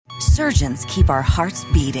surgeons keep our hearts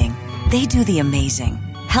beating. They do the amazing,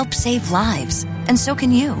 help save lives, and so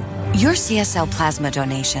can you. Your CSL plasma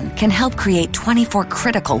donation can help create 24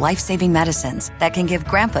 critical life-saving medicines that can give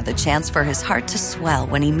Grandpa the chance for his heart to swell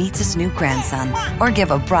when he meets his new grandson, or give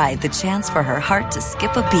a bride the chance for her heart to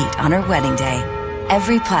skip a beat on her wedding day.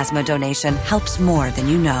 Every plasma donation helps more than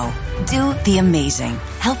you know. Do the amazing.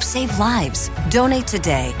 Help save lives. Donate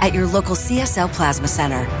today at your local CSL Plasma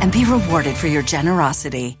Center and be rewarded for your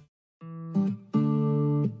generosity.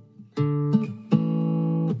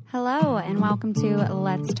 Hello, and welcome to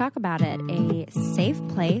Let's Talk About It, a safe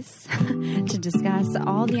place to discuss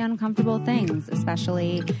all the uncomfortable things,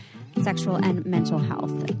 especially sexual and mental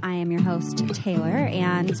health. I am your host, Taylor,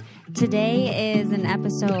 and today is an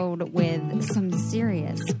episode with some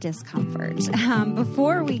serious discomfort.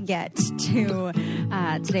 Before we get to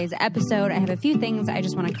today's episode, I have a few things I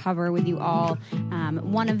just want to cover with you all.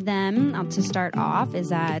 One of them, to start off, is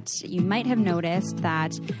that you might have noticed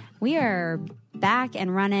that we are back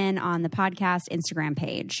and running on the podcast Instagram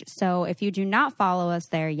page. So if you do not follow us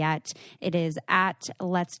there yet, it is at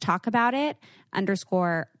Let's Talk About It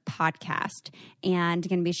 _podcast. And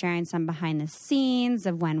going to be sharing some behind the scenes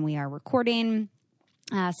of when we are recording,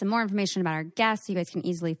 some more information about our guests. You guys can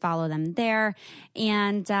easily follow them there.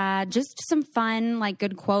 And just some fun, like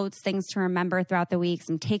good quotes, things to remember throughout the week,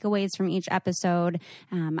 some takeaways from each episode.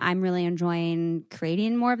 I'm really enjoying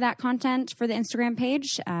creating more of that content for the Instagram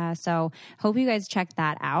page. So hope you guys check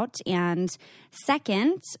that out. And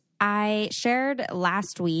second, I shared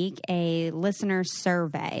last week a listener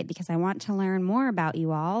survey because I want to learn more about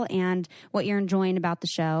you all and what you're enjoying about the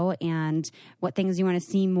show and what things you want to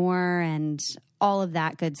see more and all of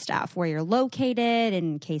that good stuff, where you're located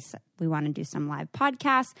in case we want to do some live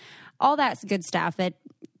podcasts, all that's good stuff. It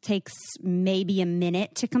takes maybe a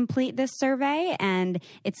minute to complete this survey, and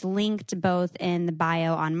it's linked both in the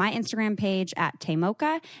bio on my Instagram page at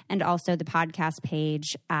Taymoka and also the podcast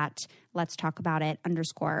page at Let's Talk About It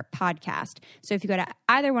 _podcast. So if you go to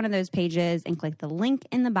either one of those pages and click the link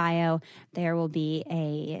in the bio, there will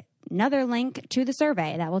be another link to the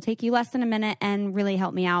survey that will take you less than a minute and really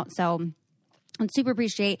help me out. So I'd super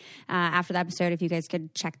appreciate after the episode if you guys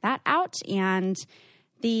could check that out. And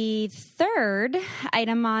the third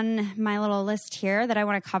item on my little list here that I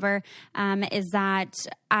want to cover is that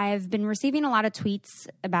I've been receiving a lot of tweets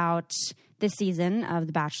about this season of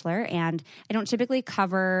The Bachelor, and I don't typically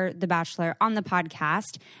cover The Bachelor on the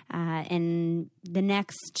podcast. In the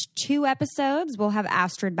next 2 episodes, we'll have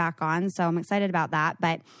Astrid back on, so I'm excited about that.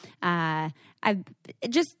 But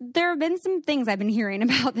there have been some things I've been hearing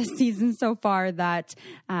about this season so far that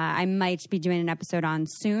I might be doing an episode on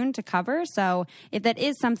soon to cover. So if that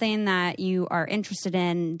is something that you are interested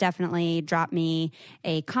in, definitely drop me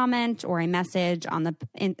a comment or a message on the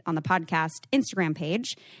podcast Instagram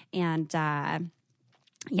page. And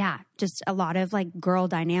just a lot of like girl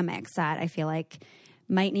dynamics that I feel like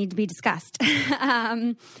might need to be discussed.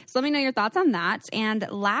 So let me know your thoughts on that. And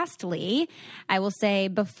lastly, I will say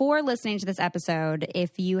before listening to this episode,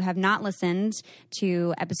 if you have not listened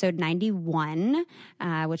to episode 91,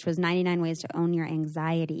 which was 99 Ways to Own Your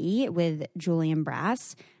Anxiety with Julian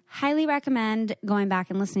Brass, highly recommend going back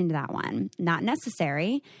and listening to that one. Not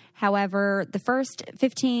necessary. However, the first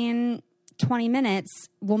 20 minutes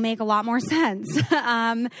will make a lot more sense.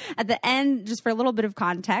 At the end, just for a little bit of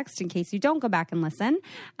context, in case you don't go back and listen,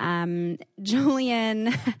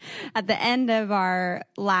 Julian, at the end of our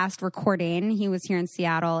last recording, he was here in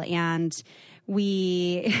Seattle, and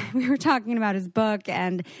we were talking about his book,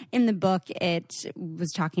 and in the book, it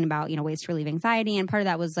was talking about, ways to relieve anxiety, and part of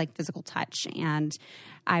that was like physical touch, and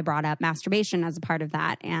I brought up masturbation as a part of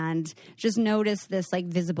that and just noticed this like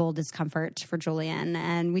visible discomfort for Julian.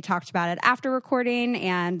 And we talked about it after recording,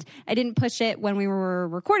 and I didn't push it when we were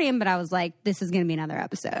recording, but I was like, this is going to be another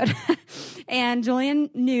episode. And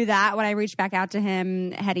Julian knew that when I reached back out to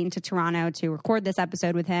him heading to Toronto to record this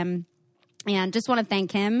episode with him. And just want to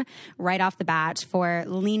thank him right off the bat for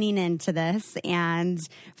leaning into this and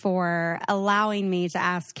for allowing me to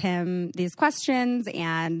ask him these questions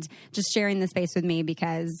and just sharing the space with me,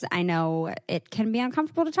 because I know it can be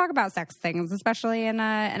uncomfortable to talk about sex things, especially in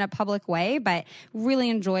a public way. But really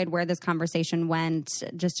enjoyed where this conversation went,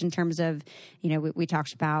 just in terms of, we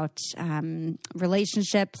talked about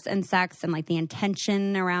relationships and sex and like the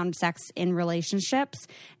intention around sex in relationships.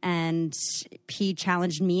 And he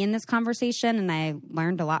challenged me in this conversation, and I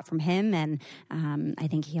learned a lot from him. And I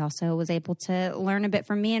think he also was able to learn a bit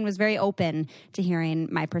from me and was very open to hearing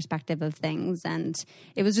my perspective of things. And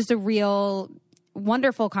it was just a real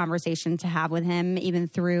wonderful conversation to have with him, even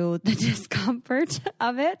through the discomfort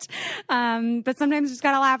of it. But sometimes you just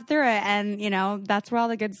got to laugh through it. And, that's where all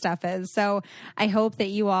the good stuff is. So I hope that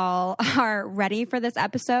you all are ready for this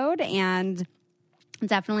episode and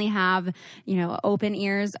definitely have, open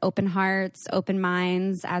ears, open hearts, open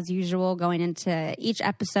minds as usual going into each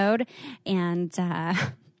episode. And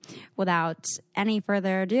without any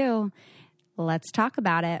further ado, let's talk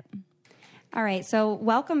about it. All right. So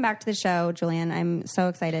welcome back to the show, Julian. I'm so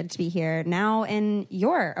excited to be here now in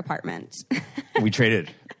your apartment. We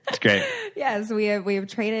traded. It's great. Yes, we have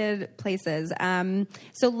traded places.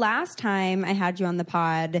 So last time I had you on the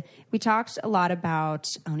pod, we talked a lot about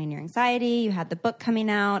owning your anxiety. You had the book coming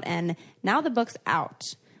out, and now the book's out.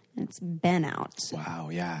 It's been out. Wow.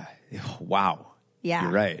 Yeah. Wow. Yeah.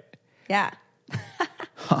 You're right. Yeah.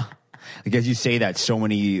 Like as you say that, so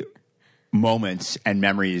many moments and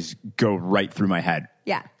memories go right through my head.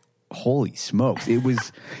 Yeah. Holy smokes. It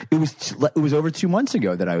was over 2 months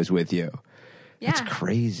ago that I was with you. Yeah. That's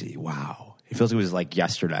crazy. Wow. It feels like it was like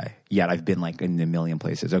yesterday. Yet I've been like in a million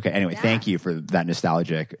places. Okay. Anyway, Thank you for that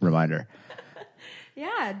nostalgic reminder.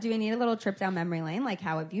 Yeah. Do we need a little trip down memory lane? Like,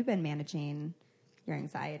 how have you been managing your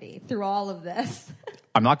anxiety through all of this?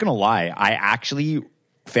 I'm not going to lie. I actually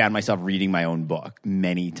found myself reading my own book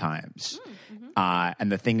many times.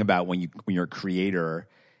 And the thing about when you're a creator,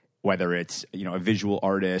 whether it's, a visual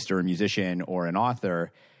artist or a musician or an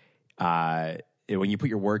author, when you put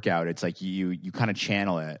your work out, it's like you kind of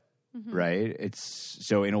channel it, right? It's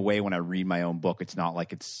so in a way when I read my own book, it's not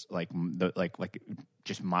like it's like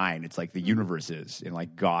just mine. It's like the universe's, and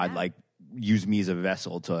like God like used me as a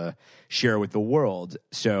vessel to share with the world.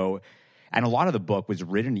 So, and a lot of the book was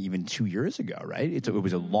written even 2 years ago, right? It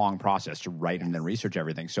was a long process to write and then research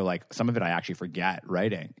everything. So like some of it I actually forget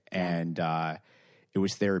writing, and it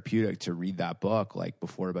was therapeutic to read that book like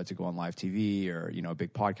before about to go on live TV or a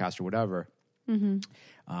big podcast or whatever.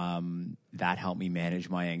 That helped me manage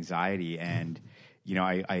my anxiety, and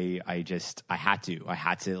I had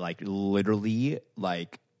to like literally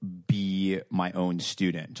like be my own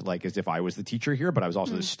student, like as if I was the teacher here, but I was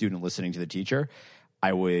also the student listening to the teacher.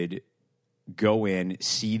 I would go in,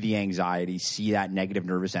 see the anxiety, see that negative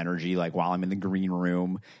nervous energy, like while I'm in the green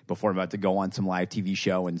room before I'm about to go on some live TV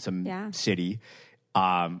show in some city,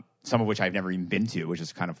 some of which I've never even been to, which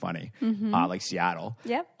is kind of funny, like Seattle.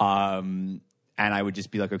 Yep. And I would just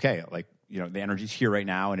be like, okay, like, the energy's here right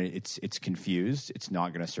now and it's confused. It's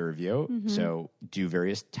not going to serve you. So do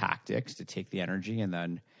various tactics to take the energy and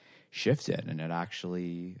then shift it. And it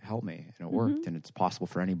actually helped me, and it worked, and it's possible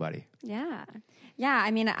for anybody. Yeah. Yeah.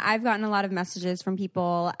 I mean, I've gotten a lot of messages from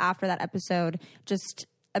people after that episode just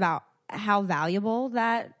about how valuable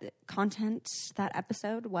that content, that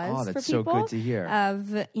episode was for people. That's so good to hear.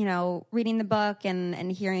 Of, reading the book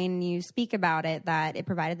and hearing you speak about it, that it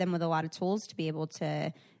provided them with a lot of tools to be able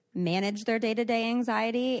to manage their day-to-day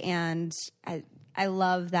anxiety. And I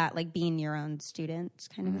love that, like being your own student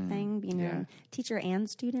kind of a thing, being your own teacher and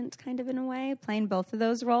student kind of in a way, playing both of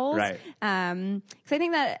those roles. Right. 'Cause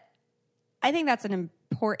I think that's an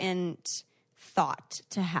important thought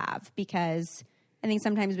to have, because I think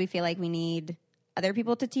sometimes we feel like we need other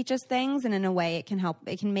people to teach us things, and in a way it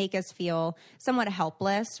can make us feel somewhat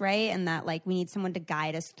helpless, right? And that like we need someone to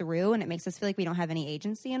guide us through, and it makes us feel like we don't have any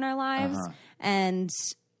agency in our lives. And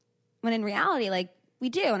when in reality, like we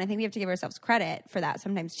do, and I think we have to give ourselves credit for that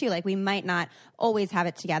sometimes too. Like we might not always have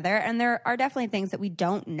it together, and there are definitely things that we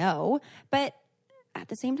don't know, but at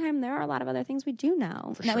the same time, there are a lot of other things we do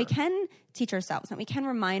know that we can teach ourselves, that we can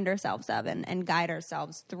remind ourselves of and guide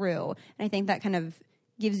ourselves through. And I think that kind of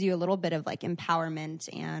gives you a little bit of like empowerment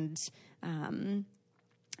and,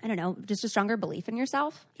 I don't know, just a stronger belief in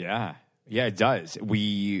yourself. Yeah. Yeah, it does.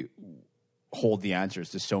 We hold the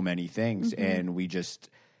answers to so many things, and we just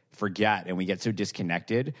forget, and we get so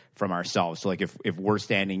disconnected from ourselves. So like if we're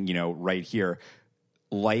standing, right here,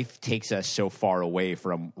 life takes us so far away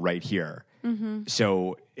from right here.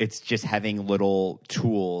 So it's just having little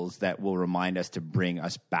tools that will remind us to bring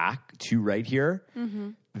us back to right here,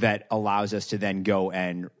 that allows us to then go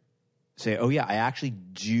and say, oh yeah, I actually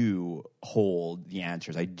do hold the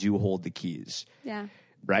answers. I do hold the keys. Yeah.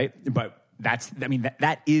 Right. But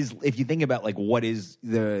that is, if you think about like what is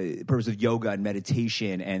the purpose of yoga and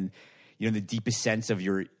meditation and, the deepest sense of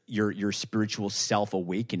your spiritual self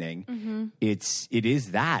awakening, it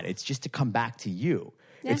is that. It's just to come back to you.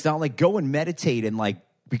 Yeah. It's not like go and meditate and like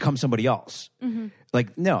become somebody else.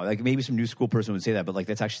 Like, no, like maybe some new school person would say that, but like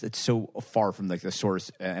that's so far from like the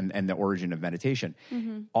source and the origin of meditation.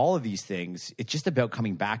 All of these things, it's just about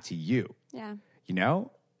coming back to you. Yeah. And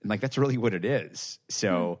like that's really what it is.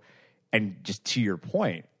 So, and just to your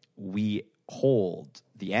point, we hold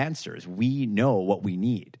the answers. We know what we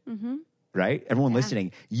need, right? Everyone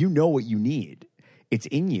listening, you know what you need. It's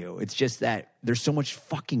in you. It's just that there's so much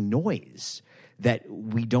fucking noise that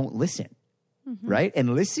we don't listen, right?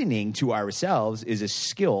 And listening to ourselves is a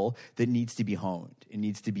skill that needs to be honed. It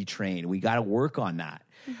needs to be trained. We got to work on that.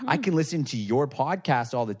 I can listen to your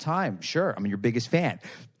podcast all the time. Sure, I'm your biggest fan.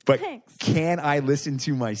 But can I listen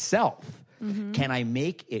to myself? Can I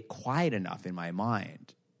make it quiet enough in my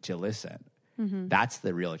mind to listen? That's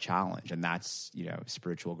the real challenge. And that's,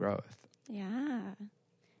 spiritual growth. Yeah.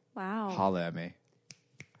 Wow. Holla at me.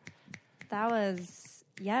 That was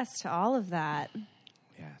yes to all of that.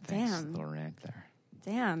 Yeah, thanks. Damn. Little rant there.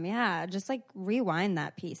 Damn, yeah. Just like rewind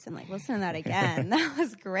that piece and like listen to that again. That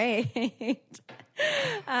was great.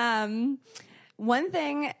 One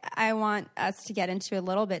thing I want us to get into a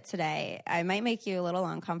little bit today, I might make you a little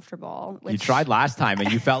uncomfortable. You tried last time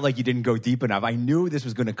and you felt like you didn't go deep enough. I knew this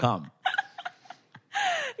was going to come.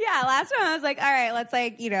 Yeah, last time I was like, all right, let's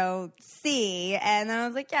like, see. And then I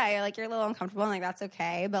was like, yeah, you're a little uncomfortable and like, that's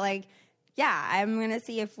okay. But like, yeah, I'm going to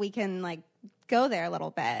see if we can like go there a little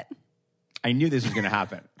bit. I knew this was going to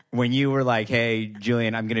happen. When you were like, hey,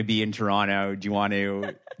 Julian, I'm going to be in Toronto. Do you want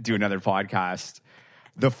to do another podcast?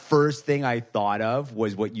 The first thing I thought of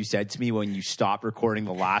was what you said to me when you stopped recording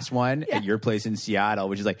the last one at your place in Seattle,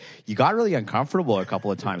 which is like, you got really uncomfortable a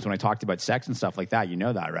couple of times when I talked about sex and stuff like that. You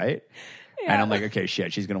know that, right? Yeah. And I'm like, okay,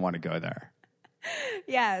 shit, she's going to want to go there.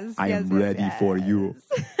 Yes. I am ready for you.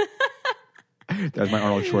 That was my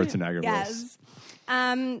Arnold Schwarzenegger voice.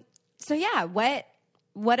 So yeah,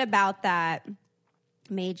 what about that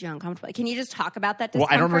made you uncomfortable? Can you just talk about that discomfort?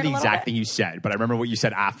 Well, I don't remember the exact thing you said, but I remember what you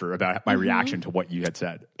said after about my reaction to what you had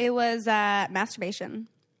said. It was masturbation.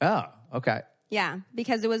 Oh, okay. Yeah,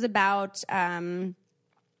 because it was about there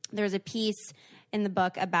was a piece in the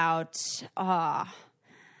book about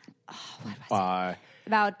what was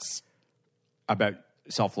it? About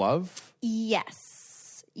self-love?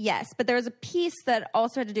 Yes, but there was a piece that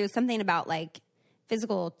also had to do with something about like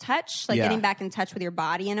physical touch, like getting back in touch with your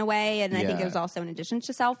body in a way. And I think it was also in addition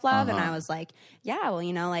to self-love. And I was like, yeah,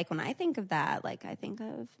 well, like when I think of that, like I think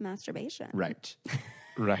of masturbation. Right.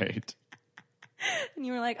 Right. And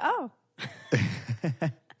you were like, oh.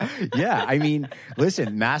 Yeah. I mean,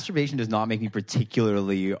 listen, masturbation does not make me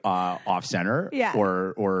particularly off center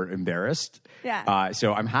or embarrassed. Yeah.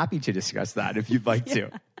 So I'm happy to discuss that if you'd like to.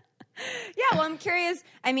 Yeah. Well, I'm curious.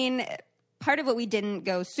 I mean, part of what we didn't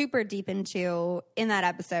go super deep into in that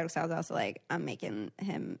episode, because I was also like, I'm making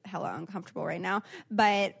him hella uncomfortable right now.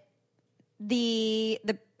 But the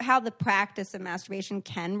how the practice of masturbation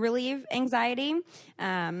can relieve anxiety,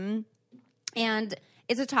 and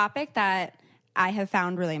it's a topic that I have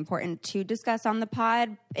found really important to discuss on the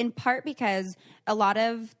pod, in part because a lot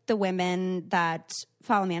of the women that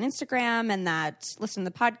follow me on Instagram and that listen to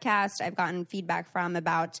the podcast, I've gotten feedback from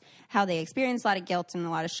about how they experience a lot of guilt and a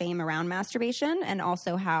lot of shame around masturbation, and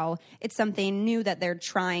also how it's something new that they're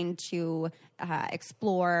trying to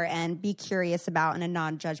explore and be curious about in a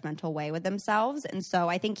non-judgmental way with themselves. And so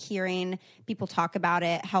I think hearing people talk about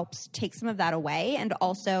it helps take some of that away, and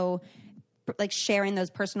also like sharing those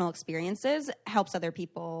personal experiences helps other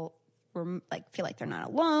people like feel like they're not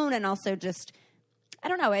alone, and also just I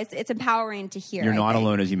don't know, it's empowering to hear. You're not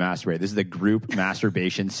alone as you masturbate. This is a group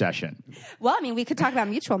masturbation session. Well, I mean, we could talk about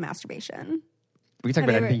mutual masturbation. We can talk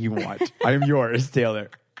about anything you want. I am yours, Taylor.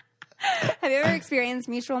 Have you ever experienced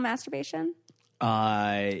mutual masturbation? Do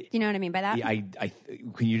you know what I mean by that? I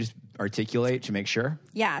can you just articulate to make sure?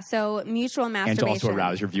 Yeah. So mutual masturbation, and to also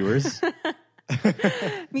arouse your viewers.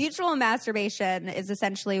 Mutual masturbation is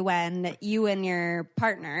essentially when you and your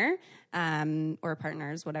partner, or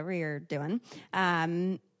partners, whatever you're doing, are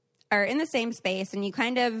in the same space, and you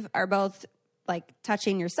kind of are both like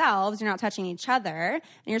touching yourselves. You're not touching each other, and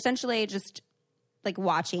you're essentially just like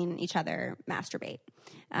watching each other masturbate.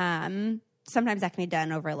 Sometimes that can be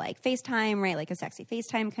done over like FaceTime, right? Like a sexy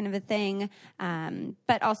FaceTime kind of a thing.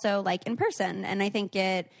 But also like in person. And I think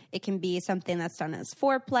it can be something that's done as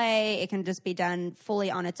foreplay. It can just be done fully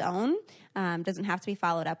on its own. Doesn't have to be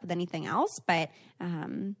followed up with anything else. But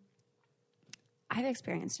I've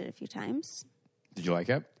experienced it a few times. Did you like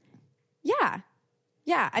it? Yeah.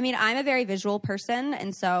 Yeah. I mean, I'm a very visual person.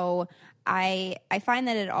 And so I find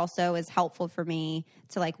that it also is helpful for me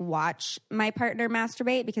to like watch my partner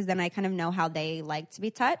masturbate, because then I kind of know how they like to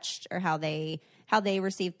be touched, or how they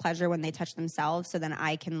receive pleasure when they touch themselves. So then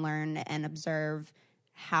I can learn and observe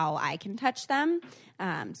how I can touch them.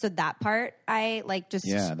 So that part I like, just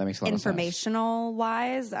that makes a lot informational of sense.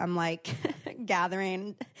 Wise, I'm like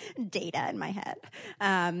gathering data in my head.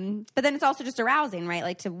 But then it's also just arousing, right?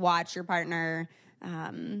 Like to watch your partner,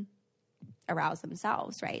 arouse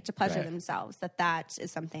themselves, right? To pleasure Right. themselves, that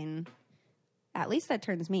is something, at least that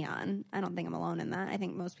turns me on. I don't think I'm alone in that. I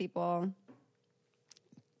think most people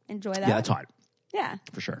enjoy that. Yeah, that's hot. Yeah.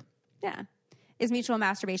 For sure. Yeah. Is mutual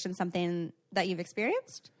masturbation something that you've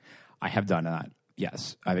experienced? I have done that.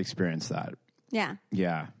 Yes, I've experienced that. Yeah.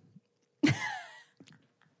 Yeah.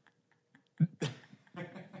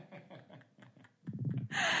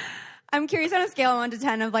 I'm curious on a scale of 1 to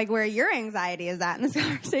 10 of like where your anxiety is at in this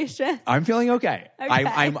conversation. I'm feeling okay. Okay.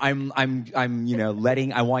 I'm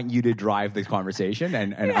letting. I want you to drive this conversation,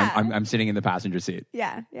 and Yeah. I'm sitting in the passenger seat.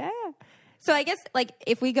 Yeah. So I guess like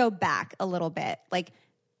if we go back a little bit, like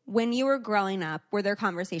when you were growing up, were there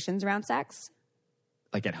conversations around sex?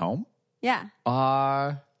 Like at home. Yeah.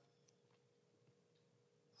 I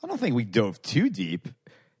don't think we dove too deep.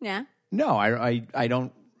 Yeah. No, I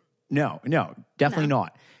don't. No, definitely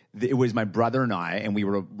not. It was my brother and I, and we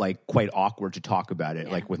were like quite awkward to talk about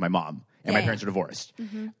it, like with my mom, and my parents are divorced.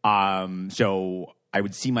 So I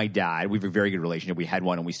would see my dad. We have a very good relationship. We had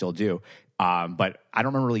one, and we still do. But I don't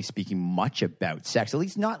remember really speaking much about sex, at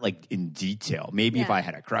least not like in detail. Maybe if I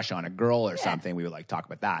had a crush on a girl or something, we would like talk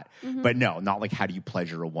about that. But no, not like how do you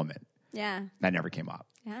pleasure a woman. Yeah. That never came up.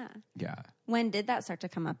 Yeah. Yeah. When did that start to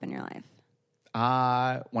come up in your life?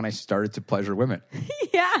 When I started to pleasure women.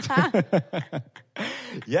 Yeah.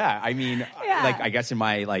 Yeah. I mean, like, I guess in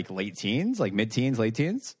my like late teens, like mid-teens, late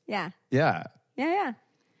teens. Yeah. Yeah. Yeah.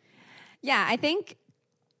 I think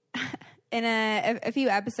in a few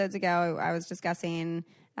episodes ago, I was discussing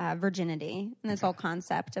virginity and this whole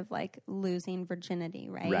concept of like losing virginity,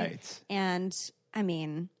 right? Right. And I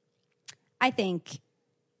mean, I think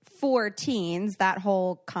for teens, that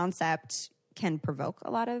whole concept can provoke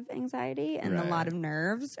a lot of anxiety and a lot of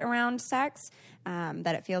nerves around sex,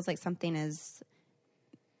 that it feels like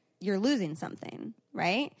you're losing something,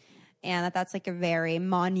 right? And that's like a very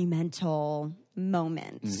monumental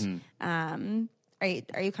moment. Are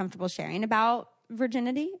you comfortable sharing about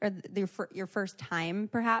virginity or your first time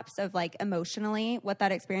perhaps of like emotionally what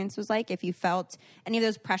that experience was like? If you felt any of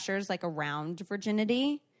those pressures like around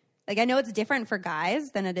virginity? Like I know it's different for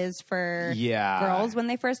guys than it is for girls when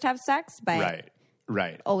they first have sex, but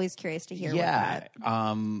right. Always curious to hear. Yeah.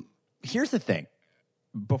 Here's the thing.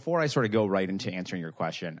 Before I sort of go right into answering your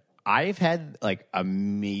question, I've had like a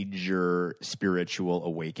major spiritual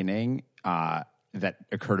awakening that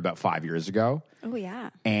occurred about 5 years ago. Oh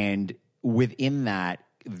yeah. And within that,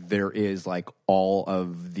 there is like all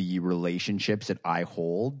of the relationships that I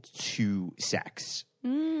hold to sex.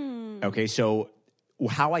 Okay, so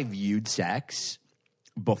how I viewed sex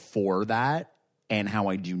before that and how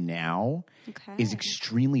I do now is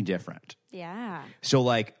extremely different. Yeah. So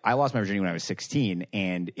like I lost my virginity when I was 16,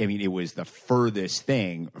 and I mean it was the furthest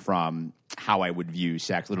thing from how I would view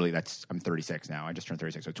sex. Literally, I'm 36 now. I just turned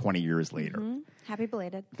 36, so 20 years later. Happy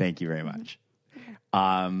belated. Thank you very much.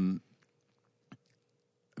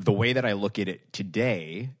 The way that I look at it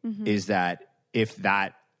today is that if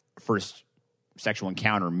that first sexual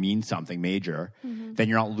encounter means something major, then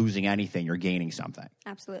you're not losing anything, you're gaining something.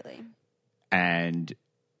 Absolutely. And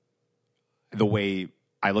the way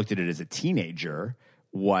I looked at it as a teenager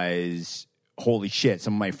was, holy shit,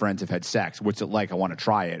 some of my friends have had sex. What's it like? I want to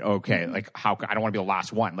try it. Okay. Like I don't want to be the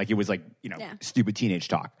last one. Like it was like, stupid teenage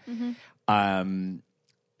talk. I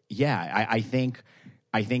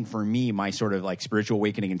think for me, my sort of like spiritual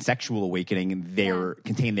awakening and sexual awakening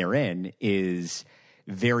contained therein is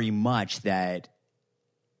very much that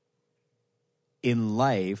in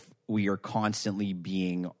life, we are constantly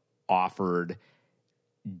being offered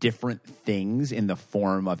different things in the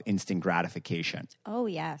form of instant gratification. Oh,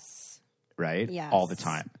 yes. Right? Yes. All the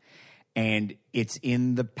time. And it's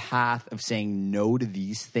in the path of saying no to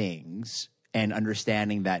these things and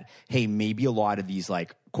understanding that, hey, maybe a lot of these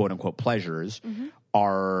like quote unquote pleasures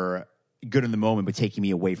are good in the moment, but taking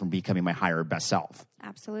me away from becoming my higher best self.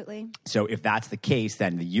 Absolutely. So if that's the case,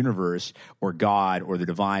 then the universe or God or the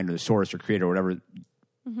divine or the source or creator or whatever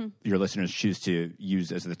your listeners choose to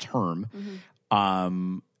use as the term,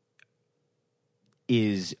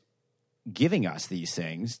 is giving us these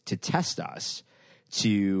things to test us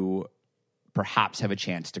to perhaps have a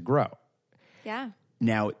chance to grow. Yeah.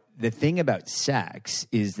 Now, the thing about sex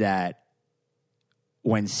is that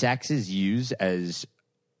when sex is used as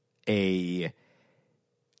a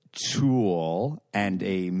tool and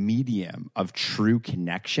a medium of true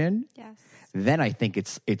connection, then I think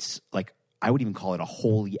it's like, I would even call it a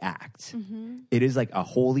holy act. It is like a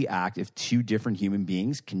holy act of two different human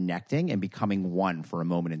beings connecting and becoming one for a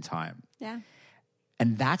moment in time. Yeah.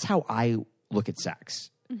 And that's how I look at sex.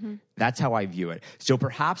 That's how I view it. So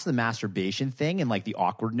perhaps the masturbation thing and like the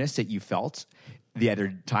awkwardness that you felt the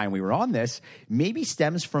other time we were on this maybe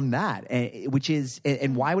stems from that, which is,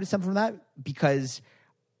 and why would it stem from that? Because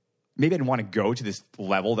maybe I didn't want to go to this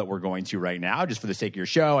level that we're going to right now just for the sake of your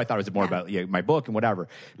show. I thought it was more about my book and whatever.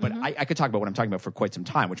 But I could talk about what I'm talking about for quite some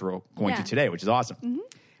time, which we're going to today, which is awesome.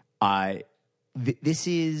 This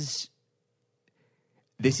is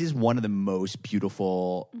one of the most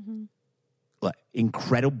beautiful,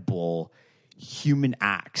 incredible human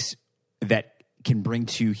acts that can bring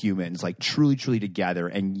two humans like truly, truly together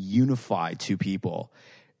and unify two people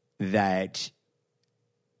that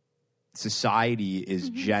society is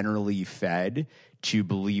generally fed to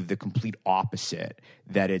believe the complete opposite,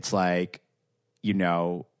 that it's like, you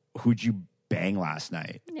know, who'd you bang last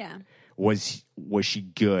night? Yeah. Was she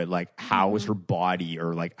good? Like, how was her body?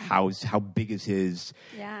 Or like, how big is his?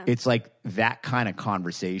 Yeah. It's like that kind of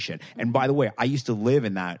conversation. And by the way, I used to live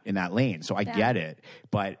in that lane, so I get it.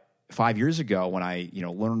 But 5 years ago, when I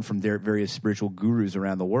learned from their various spiritual gurus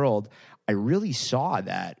around the world, I really saw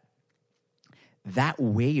that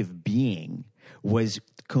way of being was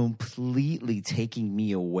completely taking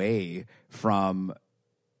me away from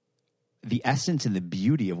the essence and the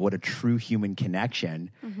beauty of what a true human connection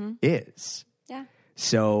is. Yeah.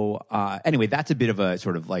 So anyway, that's a bit of a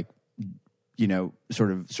sort of like,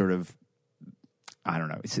 sort of, I don't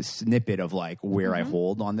know, it's a snippet of like where I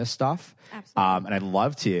hold on this stuff. Absolutely. And I'd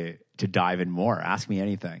love to dive in more. Ask me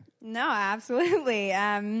anything. No, absolutely.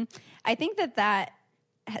 I think that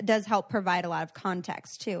does help provide a lot of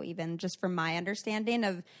context too, even just from my understanding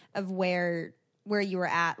of where you were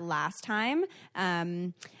at last time.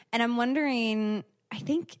 And I'm wondering, I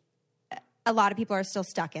think a lot of people are still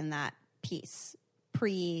stuck in that piece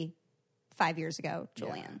pre 5 years ago,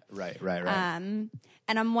 Julian. Yeah, right.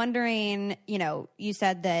 And I'm wondering, you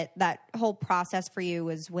said that whole process for you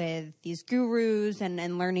was with these gurus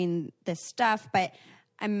and learning this stuff, but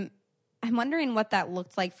I'm wondering what that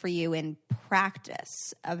looked like for you in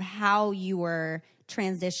practice of how you were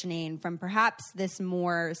transitioning from perhaps this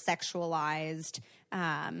more sexualized,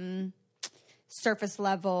 surface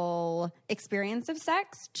level experience of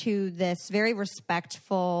sex to this very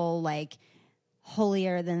respectful, like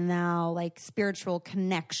holier than thou, like spiritual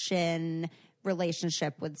connection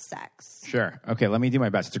relationship with sex. Sure. Okay, let me do my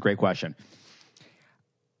best. It's a great question.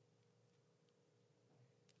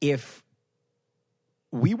 If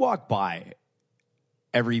we walk by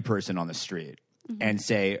every person on the street and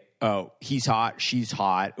say, oh, he's hot, she's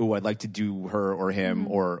hot, oh, I'd like to do her or him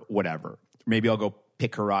or whatever. Maybe I'll go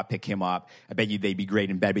pick her up, pick him up. I bet you they'd be great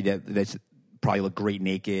in bed. That's probably look great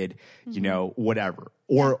naked, whatever.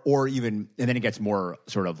 Or even, and then it gets more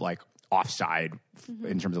sort of like offside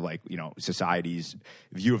in terms of like, society's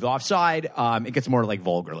view of the offside. It gets more like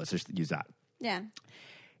vulgar. Let's just use that. Yeah.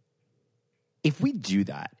 If we do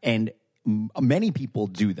that, and many people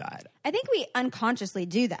do that. I think we unconsciously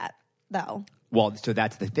do that, though. Well, so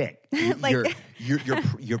that's the thing. Like-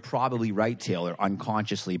 You're probably right, Taylor,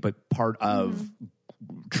 unconsciously, but part of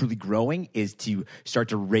truly growing is to start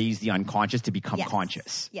to raise the unconscious to become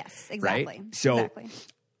conscious. Yes, exactly. Right? So, exactly.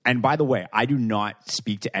 And by the way, I do not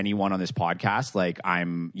speak to anyone on this podcast like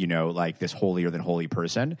I'm, like this holier than holy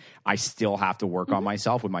person. I still have to work on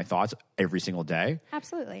myself with my thoughts every single day.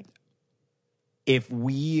 Absolutely. If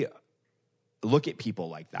we look at people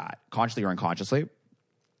like that, consciously or unconsciously,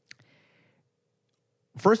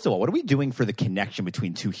 first of all, what are we doing for the connection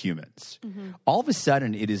between two humans? All of a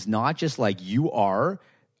sudden, it is not just like you are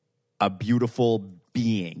a beautiful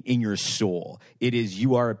being in your soul. It is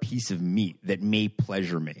you are a piece of meat that may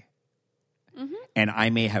pleasure me and I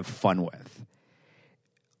may have fun with.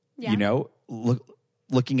 Yeah.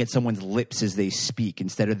 Looking at someone's lips as they speak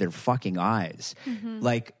instead of their fucking eyes.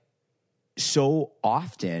 Like, so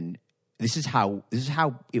often, this is how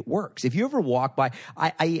it works. If you ever walk by,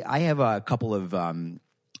 I have a couple of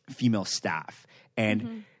female staff,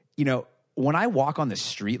 and when I walk on the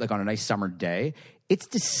street, like on a nice summer day, it's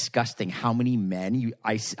disgusting how many men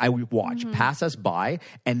I watch pass us by,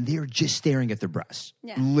 and they're just staring at their breasts,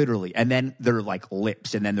 literally, and then their like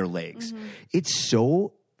lips, and then their legs. It's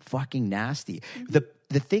so fucking nasty.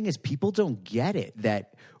 The thing is, people don't get it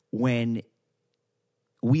that when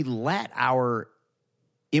we let our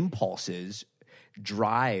impulses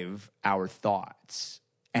drive our thoughts,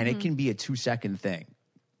 and it can be a 2-second thing.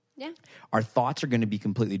 Yeah. Our thoughts are going to be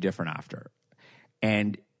completely different after.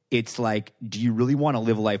 And it's like, do you really want to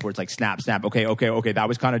live a life where it's like, snap, okay, that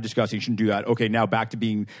was kind of disgusting, you shouldn't do that. Okay, now back to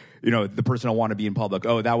being, the person I want to be in public.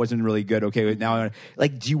 Oh, that wasn't really good. Okay, now,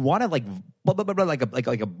 like, do you want to like, blah, blah, blah, blah, like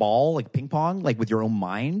a ball, like ping pong, like with your own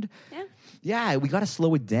mind? Yeah. Yeah, we got to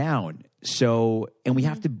slow it down. So, and we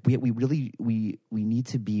have to, we need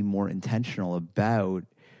to be more intentional about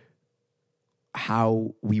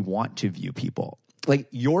how we want to view people. Like,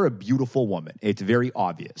 you're a beautiful woman. It's very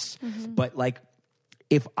obvious. But like,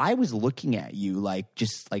 if I was looking at you like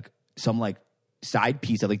just like some like side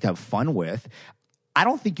piece I'd like to have fun with, I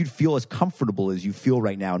don't think you'd feel as comfortable as you feel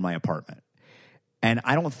right now in my apartment. And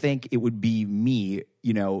I don't think it would be me,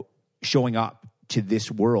 you know, showing up to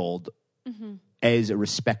this world as a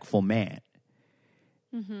respectful man.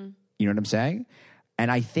 You know what I'm saying?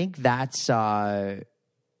 And I think that's, yeah,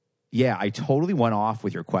 I totally went off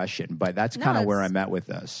with your question, but that's kind of where I'm at with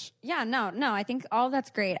this. Yeah, no, I think all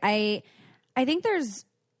that's great. I think there's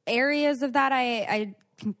areas of that I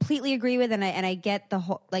completely agree with, and I get the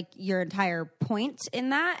whole, like, your entire point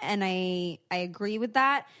in that, and I agree with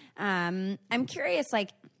that. I'm curious,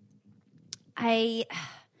 like, I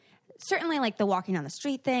certainly like the walking down the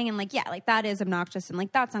street thing, and like, yeah, like that is obnoxious, and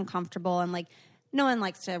like that's uncomfortable, and like no one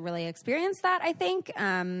likes to really experience that. I think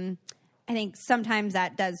sometimes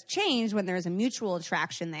that does change when there's a mutual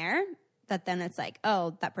attraction there. That then it's like,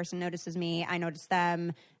 oh, that person notices me, I notice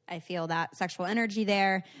them, I feel that sexual energy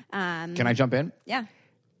there. Can I jump in? Yeah.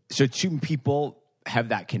 So two people have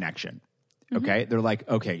that connection, okay? They're like,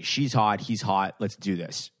 okay, she's hot, he's hot, let's do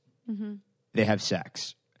this. They have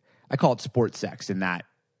sex. I call it sports sex in that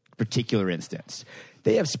particular instance.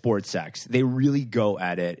 They have sports sex. They really go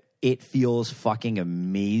at it. It feels fucking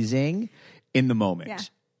amazing in the moment.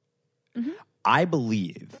 Yeah. I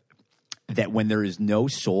believe that when there is no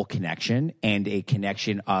soul connection and a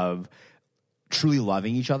connection of truly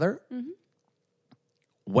loving each other,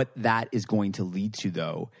 what that is going to lead to,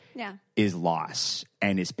 though, is loss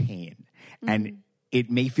and is pain. And it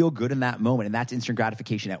may feel good in that moment, and that's instant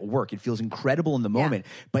gratification at work. It feels incredible in the moment.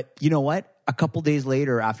 But you know what? A couple days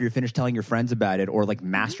later, after you're finished telling your friends about it or like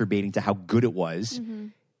masturbating to how good it was,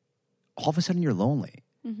 all of a sudden you're lonely.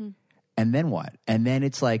 And then what? And then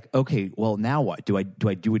it's like, okay, well, now what? Do I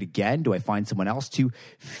do it again? Do I find someone else to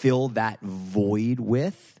fill that void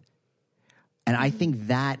with? And I think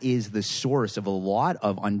that is the source of a lot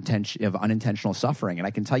of unintentional suffering. And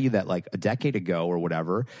I can tell you that like a decade ago or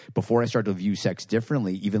whatever, before I started to view sex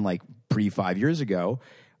differently, even like pre-5 years ago,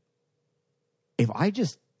 if I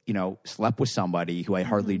just, you know, slept with somebody who I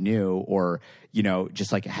hardly knew, or, you know,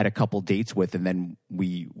 just like had a couple dates with, and then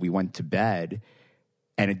we went to bed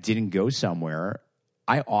and it didn't go somewhere,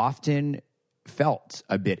 I often felt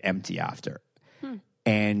a bit empty after.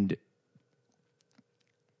 And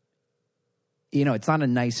you know, it's not a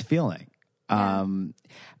nice feeling. And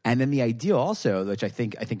then the idea also, which I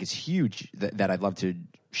think is huge, that I'd love to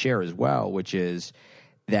share as well, which is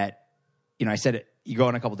that, you know, I said it, you go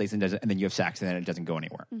on a couple days and then you have sex and then it doesn't go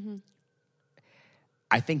anywhere.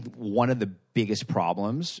 I think one of the biggest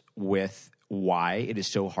problems with why it is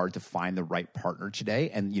so hard to find the right partner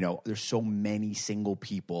today, and, you know, there's so many single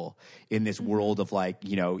people in this world of like,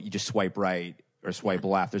 you know, you just swipe right or swipe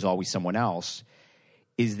left, there's always someone else,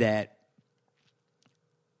 is that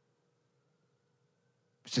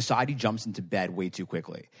society jumps into bed way too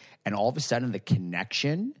quickly. And all of a sudden, the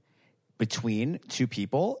connection between two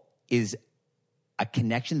people is a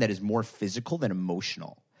connection that is more physical than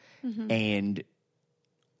emotional. And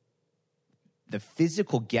the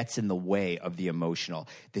physical gets in the way of the emotional.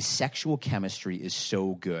 The sexual chemistry is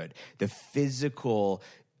so good. The physical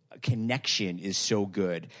connection is so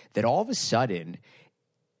good that all of a sudden,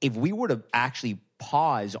 if we were to actually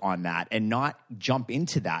pause on that and not jump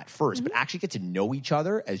into that first, but actually get to know each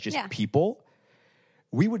other as just people,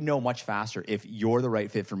 we would know much faster if you're the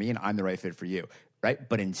right fit for me and I'm the right fit for you, right?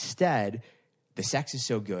 But instead, the sex is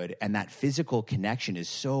so good and that physical connection is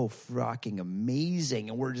so fucking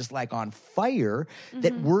amazing, and we're just like on fire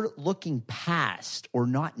that we're looking past or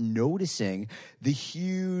not noticing the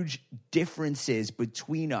huge differences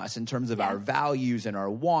between us in terms of our values and our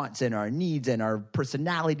wants and our needs and our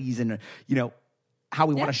personalities and, you know, how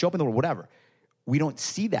we want to show up in the world, whatever. We don't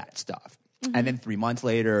see that stuff. And then 3 months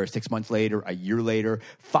later, 6 months later, a year later,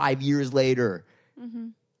 5 years later,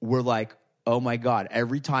 we're like, oh my God,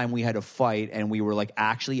 every time we had a fight and we were like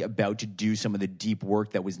actually about to do some of the deep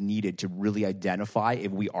work that was needed to really identify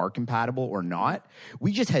if we are compatible or not,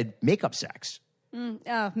 we just had makeup sex.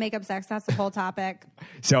 Oh, makeup sex. That's the whole topic.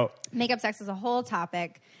 So makeup sex is a whole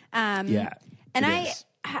topic. And I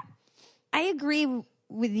agree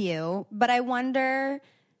with you, but I wonder,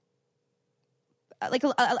 like,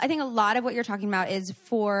 I think a lot of what you're talking about is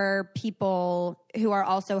for people who are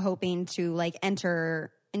also hoping to like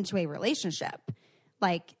enter into a relationship.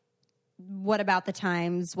 Like, what about the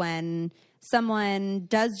times when someone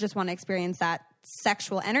does just want to experience that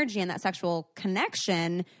sexual energy and that sexual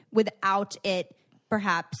connection without it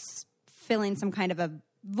perhaps filling some kind of a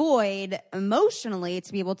void emotionally,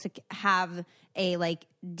 to be able to have a like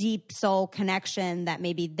deep soul connection that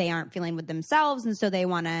maybe they aren't feeling with themselves. And so they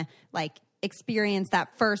want to like experience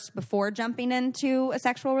that first before jumping into a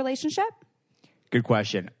sexual relationship? Good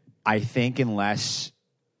question. I think unless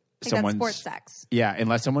someone's sports sex. Yeah,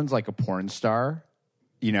 unless someone's like a porn star,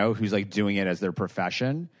 you know, who's like doing it as their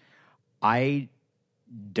profession, I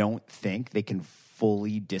don't think they can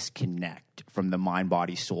fully disconnect from the mind,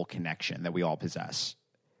 body, soul connection that we all possess.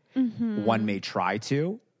 Mm-hmm. One may try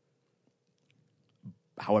to.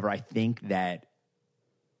 However, I think that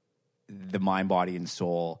the mind, body, and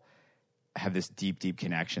soul have this deep, deep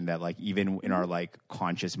connection that like even in our like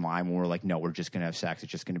conscious mind, when we're like, no, we're just going to have sex,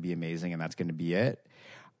 it's just going to be amazing and that's going to be it.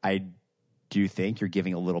 I do think you're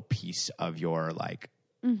giving a little piece of your like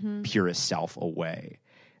purest self away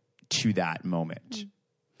to that moment.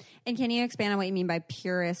 And can you expand on what you mean by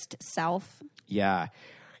purest self? Yeah.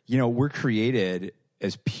 You know, we're created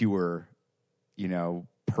as pure, you know,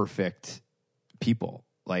 perfect people.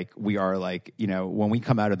 Like we are like, you know, when we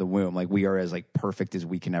come out of the womb, like we are as like perfect as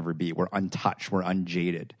we can ever be. We're untouched. We're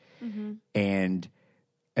unjaded. Mm-hmm. And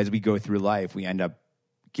as we go through life, we end up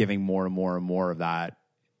giving more and more and more of that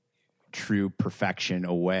true perfection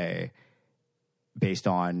away based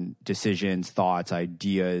on decisions, thoughts,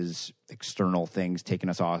 ideas, external things taking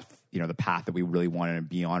us off, you know, the path that we really wanted to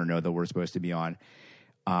be on or know that we're supposed to be on.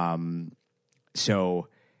 So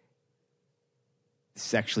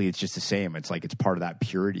sexually, it's just the same. It's like, it's part of that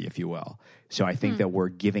purity, if you will. So I think that we're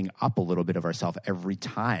giving up a little bit of ourselves every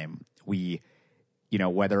time we, you know,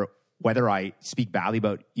 whether I speak badly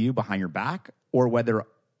about you behind your back or whether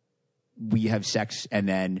we have sex and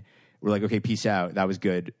then we're like, okay, peace out. That was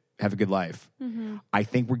good. Have a good life. Mm-hmm. I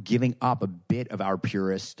think we're giving up a bit of our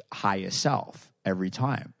purest, highest self every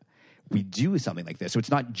time we do something like this. So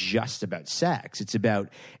it's not just about sex. It's about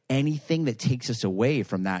anything that takes us away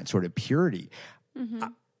from that sort of purity. Mm-hmm.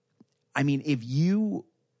 I mean, if you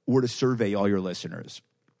were to survey all your listeners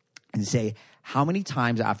and say, how many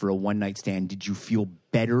times after a one-night stand did you feel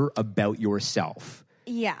better about yourself?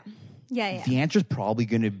 Yeah. Yeah. The answer is probably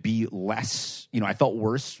going to be less, you know, I felt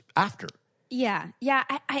worse after. Yeah. Yeah.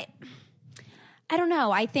 I don't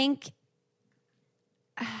know. I think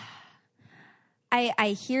I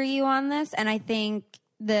hear you on this, and I think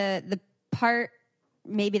the part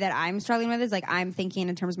maybe that I'm struggling with is like I'm thinking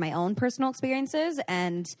in terms of my own personal experiences,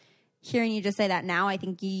 and hearing you just say that now, I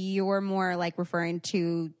think you're more like referring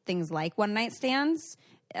to things like one-night stands.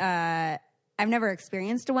 I've never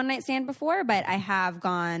experienced a one-night stand before, but I have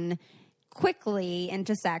gone quickly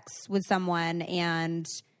into sex with someone and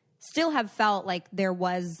still have felt like there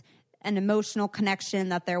was an emotional connection,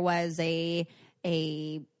 that there was a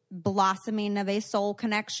blossoming of a soul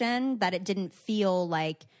connection, that it didn't feel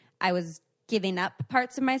like I was giving up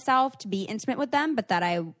parts of myself to be intimate with them, but that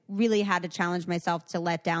I really had to challenge myself to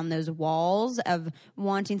let down those walls of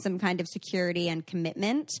wanting some kind of security and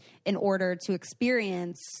commitment in order to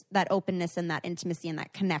experience that openness and that intimacy and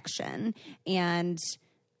that connection. And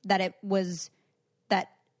that it was that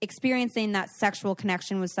experiencing that sexual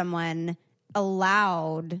connection with someone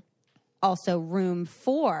allowed also room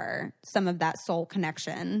for some of that soul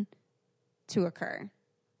connection to occur.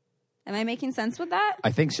 Am I making sense with that?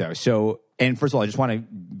 I think so. So, and first of all, I just want to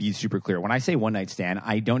be super clear. When I say one night stand,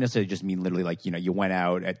 I don't necessarily just mean literally like, you know, you went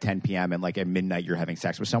out at 10 p.m. and like at midnight you're having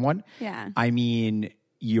sex with someone. Yeah. I mean,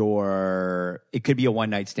 it could be a one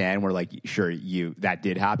night stand where like, sure, that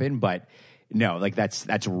did happen, but no, like that's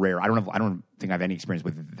rare. I don't think I have any experience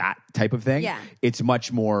with that type of thing. Yeah. It's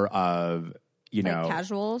much more of, you know,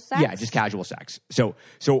 casual sex. Yeah, just casual sex. So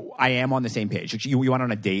I am on the same page. You went on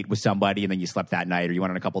a date with somebody and then you slept that night, or you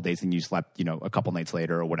went on a couple dates and you slept, you know, a couple nights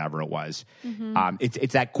later or whatever it was. Mm-hmm.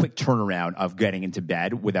 It's that quick turnaround of getting into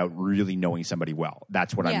bed without really knowing somebody well.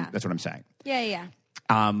 That's what I'm saying. Yeah.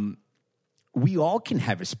 We all can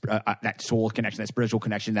have that soul connection, that spiritual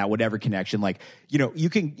connection, that whatever connection. Like, you know,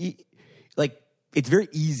 like it's very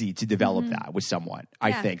easy to develop that with someone.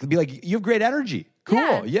 I think it'd be like, you have great energy.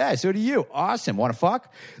 Cool. Yeah. So do you. Awesome. Want to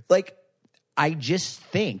fuck? Like, I just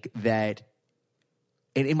think that,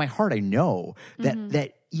 and in my heart, I know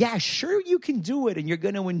that yeah, sure, you can do it and you're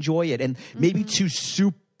going to enjoy it. And maybe two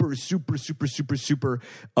super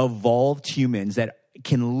evolved humans that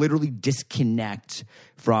can literally disconnect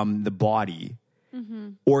from the body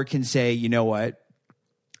or can say, you know what?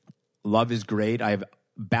 Love is great. I have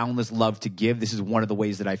boundless love to give. This is one of the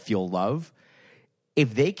ways that I feel love.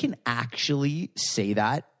 If they can actually say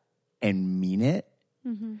that and mean it,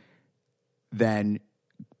 then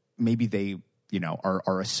maybe they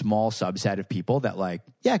are a small subset of people that like,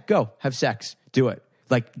 yeah, go have sex, do it.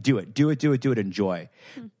 Like, do it, enjoy.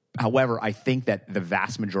 However, I think that the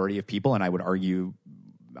vast majority of people, and I would argue,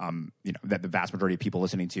 that the vast majority of people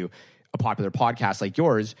listening to a popular podcast like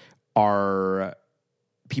yours are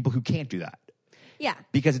people who can't do that. Yeah.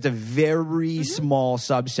 Because it's a very small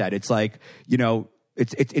subset. It's like,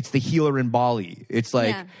 it's the healer in Bali. It's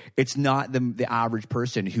like, it's not the average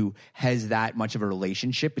person who has that much of a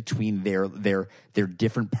relationship between their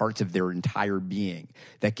different parts of their entire being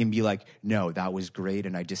that can be like, no, that was great.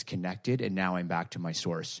 And I disconnected and now I'm back to my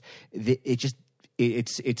source. It's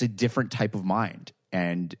a different type of mind.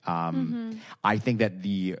 And I think that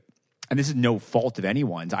and this is no fault of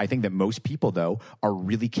anyone's, I think that most people, though, are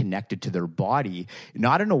really connected to their body,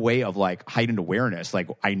 not in a way of like heightened awareness, like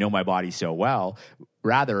I know my body so well.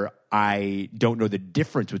 Rather, I don't know the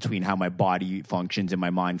difference between how my body functions and my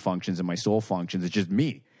mind functions and my soul functions. It's just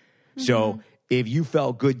me. So if you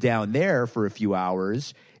felt good down there for a few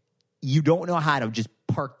hours, you don't know how to just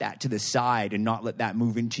park that to the side and not let that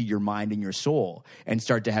move into your mind and your soul and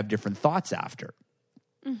start to have different thoughts after.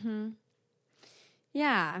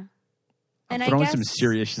 Yeah. I'm throwing some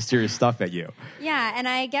serious stuff at you. Yeah, and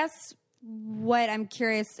I guess what I'm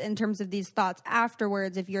curious in terms of these thoughts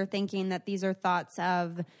afterwards, if you're thinking that these are thoughts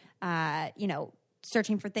of,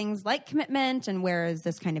 searching for things like commitment and where is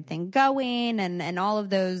this kind of thing going and all of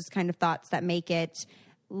those kind of thoughts that make it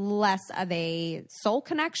less of a soul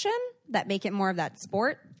connection, that make it more of that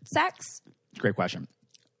sport sex? Great question.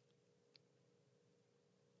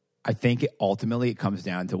 I think ultimately it comes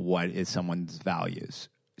down to what is someone's values.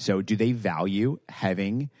 So do they value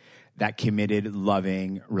having that committed,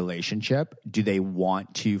 loving relationship? Do they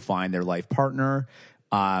want to find their life partner?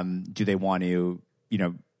 Do they want to,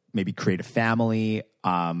 maybe create a family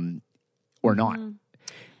or not?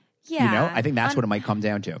 Yeah. I think that's what it might come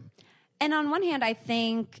down to. And on one hand, I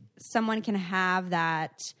think someone can have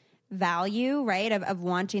that value, right, of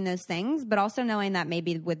wanting those things, but also knowing that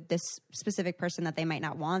maybe with this specific person that they might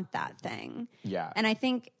not want that thing. Yeah. And I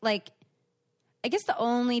think, I guess the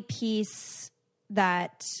only piece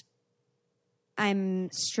that I'm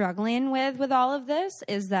struggling with all of this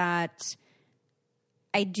is that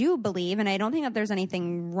I do believe, and I don't think that there's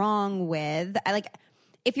anything wrong with,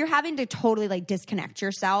 if you're having to totally disconnect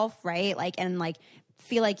yourself, right? And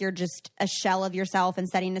feel like you're just a shell of yourself and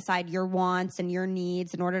setting aside your wants and your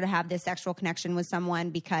needs in order to have this sexual connection with someone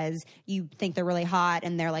because you think they're really hot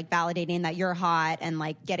and they're validating that you're hot and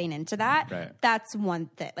getting into that. Right. That's one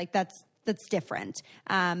thing. That's different.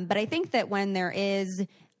 But I think that when there is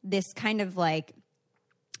this kind of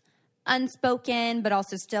unspoken, but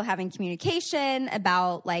also still having communication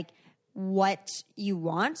about what you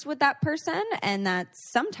want with that person, and that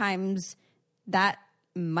sometimes that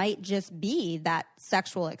might just be that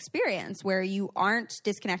sexual experience where you aren't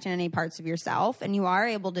disconnecting any parts of yourself and you are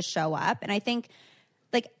able to show up. And I think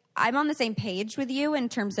I'm on the same page with you in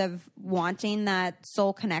terms of wanting that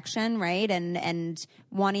soul connection, right? And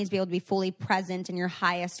wanting to be able to be fully present in your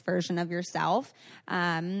highest version of yourself.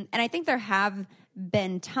 And I think there have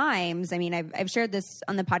been times, I've shared this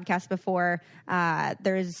on the podcast before.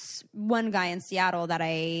 There's one guy in Seattle that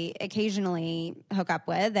I occasionally hook up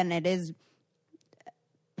with, and it is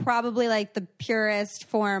probably the purest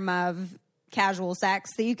form of casual sex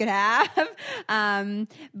that you could have.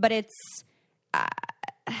 But it's,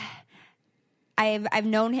 I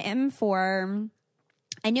knew him for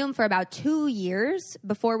about 2 years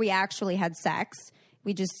before we actually had sex.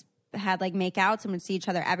 We just had makeouts and would see each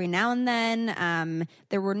other every now and then.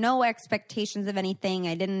 There were no expectations of anything.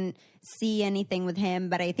 I didn't see anything with him,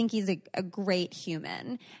 but I think he's a great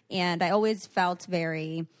human. And I always felt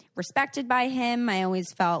very respected by him. I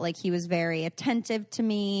always felt like he was very attentive to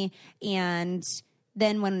me. And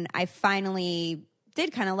then when I finally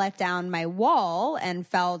did kind of let down my wall and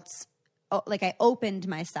felt like I opened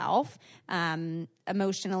myself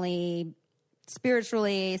emotionally,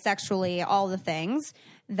 spiritually, sexually, all the things,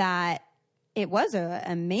 that it was an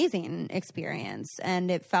amazing experience and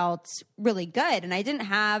it felt really good. And I didn't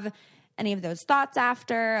have any of those thoughts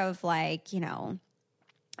after of oh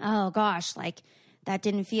gosh, that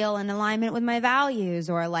didn't feel in alignment with my values,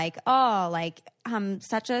 or I'm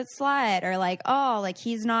such a slut, or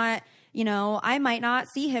he's not, I might not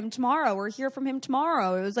see him tomorrow or hear from him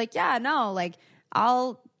tomorrow. It was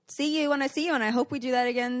I'll see you when I see you, and I hope we do that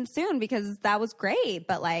again soon because that was great.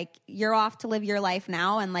 But you're off to live your life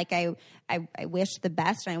now, and I wish the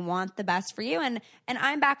best and I want the best for you, and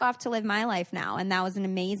I'm back off to live my life now. And that was an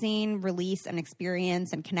amazing release and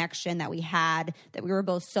experience and connection that we had, that we were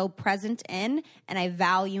both so present in, and I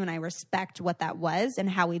value and I respect what that was and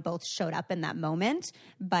how we both showed up in that moment.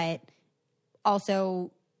 But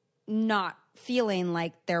also not feeling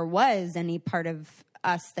like there was any part of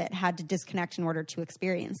us that had to disconnect in order to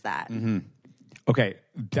experience that. Mm-hmm. Okay,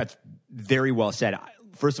 that's very well said.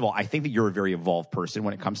 First of all, I think that you're a very evolved person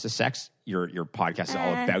when it comes to sex. Your podcast is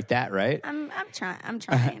all about that, right? I'm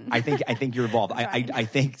trying. I think you're evolved. I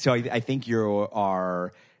think you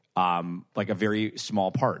are like a very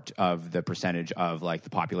small part of the percentage of like the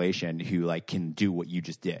population who like can do what you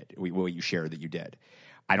just did, what you shared that you did.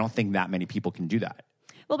 I don't think that many people can do that.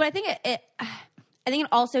 Well, but I think it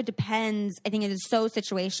also depends. I think it is so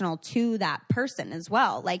situational to that person as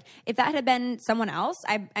well. Like if that had been someone else,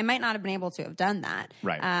 I might not have been able to have done that.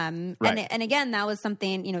 Right. Right. And again, that was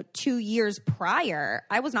something, 2 years prior,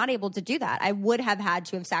 I was not able to do that. I would have had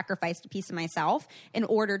to have sacrificed a piece of myself in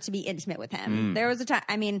order to be intimate with him. There was a time.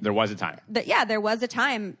 There was a time. There was a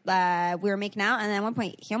time we were making out. And then at one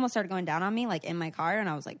point he almost started going down on me like in my car. And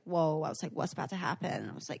I was like, whoa, I was like, what's about to happen? And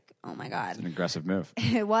I was like, oh my God. It's an aggressive move.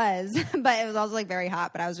 It was, but it was also like very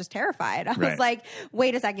hot, but I was just terrified. I was like,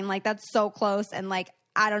 wait a second, like that's so close. And like,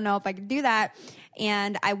 I don't know if I could do that.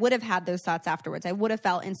 And I would have had those thoughts afterwards. I would have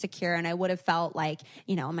felt insecure and I would have felt like,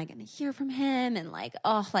 am I going to hear from him? And like,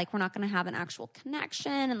 oh, like we're not going to have an actual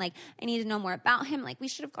connection. And like, I need to know more about him. Like we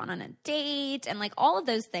should have gone on a date and like all of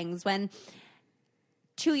those things. When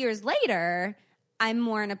 2 years later, I'm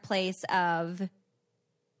more in a place of,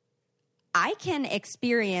 I can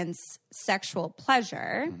experience sexual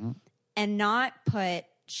pleasure and not put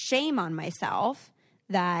shame on myself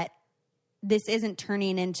that this isn't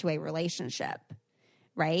turning into a relationship,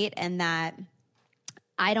 right? And that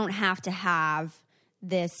I don't have to have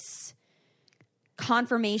this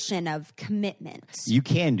confirmation of commitment. You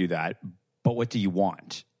can do that, but what do you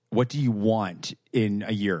want? What do you want in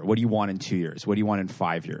a year? What do you want in 2 years? What do you want in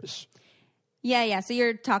 5 years? Yeah. So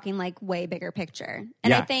you're talking like way bigger picture.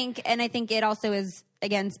 And I think it also is,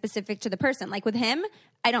 again, specific to the person. Like with him,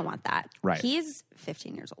 I don't want that. Right. He's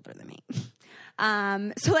 15 years older than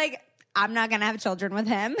me. So like, I'm not going to have children with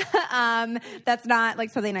him. That's not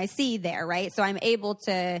like something I see there. Right. So I'm able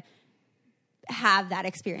to have that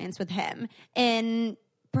experience with him and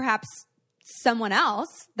perhaps someone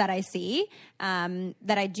else that I see,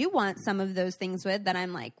 that I do want some of those things with, that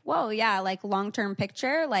I'm like, whoa, yeah, like long-term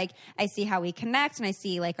picture. Like I see how we connect and I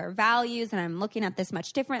see like our values and I'm looking at this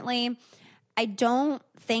much differently. I don't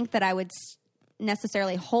think that I would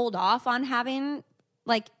necessarily hold off on having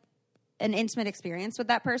like an intimate experience with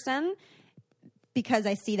that person because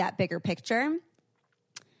I see that bigger picture.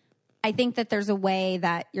 I think that there's a way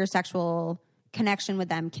that your sexual connection with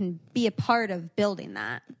them can be a part of building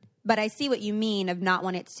that. But I see what you mean of not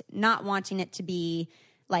wanting it to be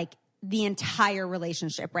like the entire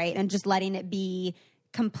relationship, right? And just letting it be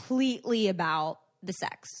completely about the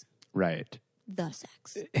sex. Right. The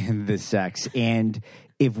sex. And the sex. And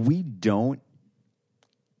if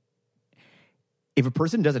a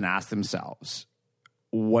person doesn't ask themselves,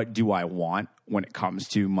 what do I want when it comes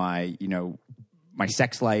to my, my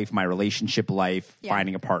sex life, my relationship life,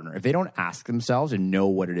 finding a partner? If they don't ask themselves and know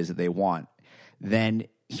what it is that they want, then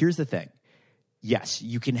here's the thing. Yes,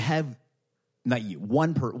 you can have, not you,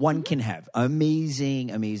 one can have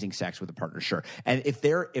amazing sex with a partner, sure. And if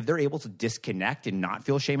they're able to disconnect and not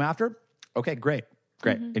feel shame after, okay, great,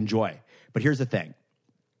 enjoy. But here's the thing.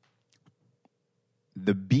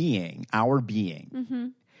 Our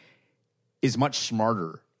being is much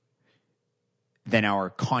smarter than our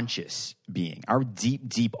conscious being. Our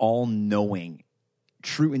deep, all-knowing,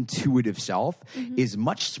 true intuitive self is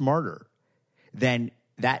much smarter than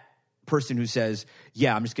that person who says,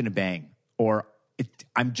 yeah, I'm just going to bang, or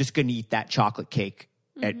I'm just going to eat that chocolate cake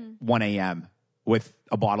at 1 a.m. with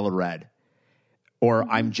a bottle of red, or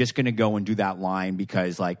I'm just going to go and do that line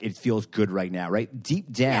because like it feels good right now, right?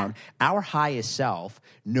 Deep down, our highest self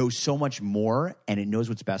knows so much more and it knows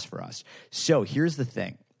what's best for us. So here's the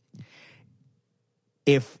thing.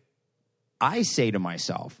 If I say to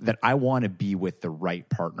myself that I want to be with the right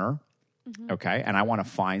partner, okay, and I want to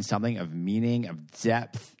find something of meaning, of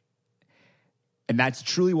depth, and that's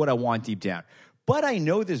truly what I want deep down. But I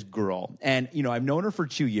know this girl, and I've known her for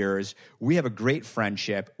 2 years. We have a great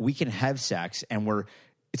friendship. We can have sex, and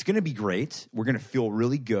it's going to be great. We're going to feel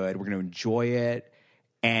really good. We're going to enjoy it,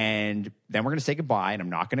 and then we're going to say goodbye. And I'm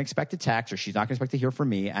not going to expect a text, or she's not going to expect to hear from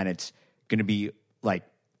me. And it's going to be like,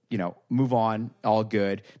 move on, all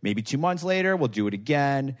good. Maybe 2 months later, we'll do it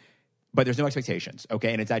again. But there's no expectations,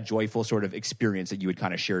 okay? And it's that joyful sort of experience that you had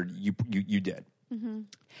kind of shared. You did.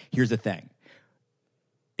 Here's the thing.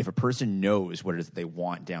 If a person knows what it is that they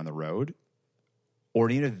want down the road, or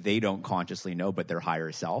even if they don't consciously know, but their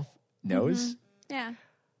higher self knows, yeah,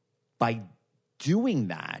 by doing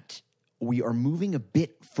that, we are moving a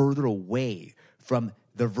bit further away from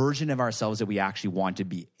the version of ourselves that we actually want to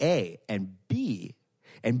be, A. And B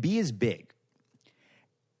is big.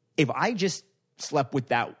 If I just slept with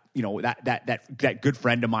that, that good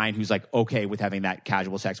friend of mine who's like okay with having that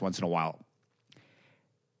casual sex once in a while,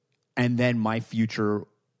 and then my future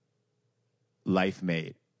life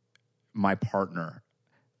mate, my partner,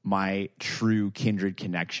 my true kindred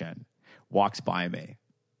connection walks by me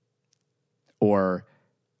or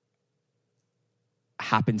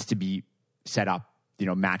happens to be set up,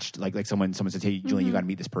 matched, like someone says, hey, Julian, you got to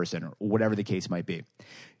meet this person, or whatever the case might be.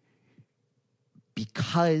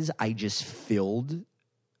 Because I just filled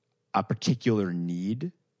a particular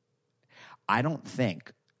need, I don't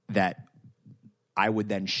think that I would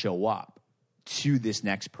then show up to this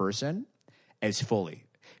next person as fully,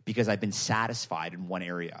 because I've been satisfied in one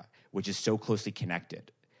area, which is so closely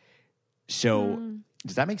connected. So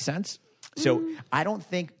does that make sense? So I don't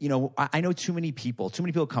think, I know too many people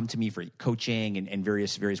come to me for coaching and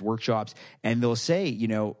various workshops, and they'll say,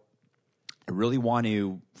 I really want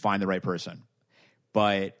to find the right person,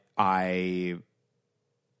 but I,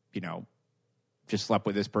 just slept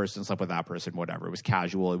with this person, slept with that person, whatever. It was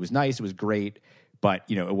casual. It was nice. It was great. But,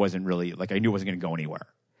 it wasn't really, like, I knew it wasn't going to go anywhere.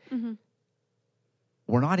 Mm-hmm.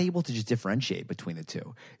 We're not able to just differentiate between the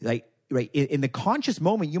two. Like, right, in the conscious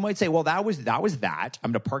moment, you might say, well, that was that.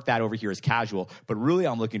 I'm going to park that over here as casual, but really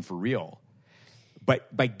I'm looking for real.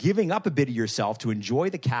 But by giving up a bit of yourself to enjoy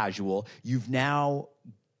the casual, you've now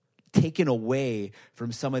taken away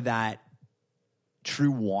from some of that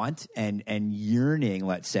true want and yearning,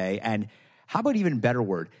 let's say. And how about even better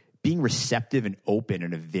word, being receptive and open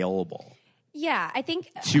and available. Yeah, I think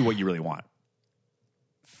to what you really want.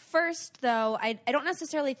 First, though, I don't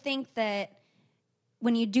necessarily think that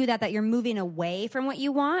when you do that you're moving away from what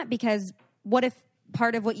you want, because what if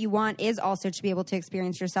part of what you want is also to be able to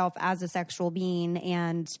experience yourself as a sexual being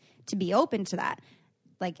and to be open to that?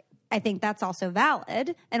 Like, I think that's also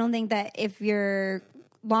valid. I don't think that if your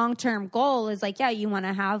long-term goal is like, yeah, you want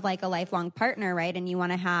to have like a lifelong partner, right? And you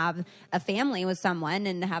want to have a family with someone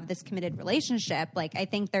and have this committed relationship. Like, I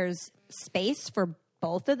think there's space for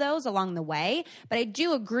both of those along the way. But I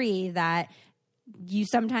do agree that you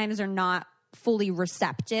sometimes are not fully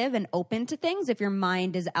receptive and open to things if your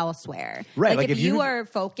mind is elsewhere. Right. Like if you are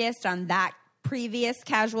focused on that previous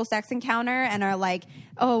casual sex encounter and are like,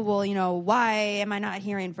 oh, well, why am I not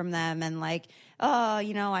hearing from them? And like, oh,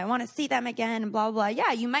 I want to see them again and blah, blah, blah.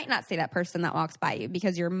 Yeah, you might not see that person that walks by you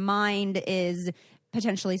because your mind is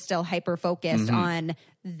potentially still hyper-focused on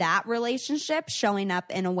that relationship showing up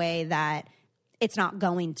in a way that it's not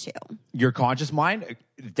going to. Your conscious mind,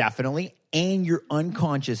 definitely, and your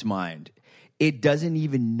unconscious mind. It doesn't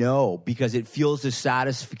even know because it feels the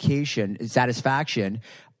satisfaction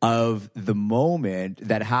of the moment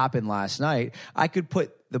that happened last night. I could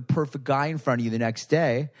put the perfect guy in front of you the next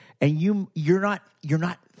day, and you're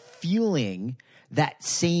not feeling that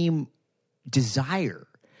same desire.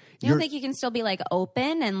 You don't think you can still be like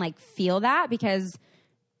open and like feel that? Because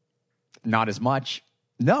not as much.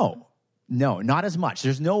 No, not as much.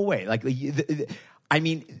 There's no way. Like, I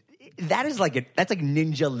mean, that's like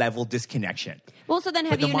ninja level disconnection. Well, so then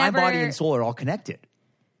have you never? The mind, body, and soul are all connected.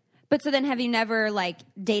 But so then have you never like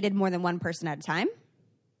dated more than one person at a time?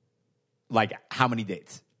 Like how many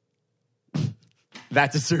dates?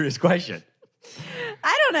 That's a serious question.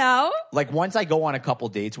 I don't know. Like once I go on a couple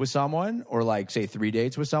dates with someone, or like say 3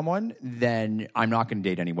 dates with someone, then I'm not going to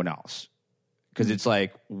date anyone else because it's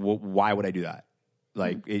like, why would I do that?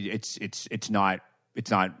 Like it's not.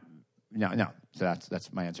 No. So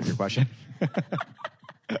that's my answer to your question.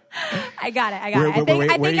 I got it.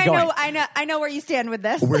 I know where you stand with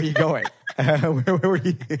this. Where are you going? Where were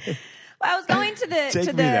you? Well, I was going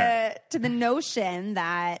to the notion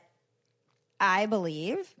that I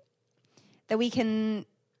believe that we can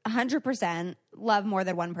 100% love more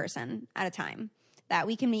than one person at a time. That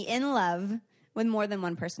we can be in love with more than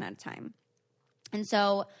one person at a time. And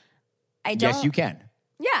so I don't. Yes, you can.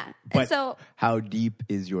 Yeah. But and so how deep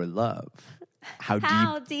is your love?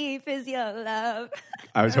 How deep is your love?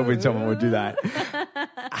 I was hoping someone would do that.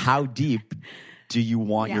 How deep do you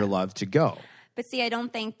want your love to go? But see, I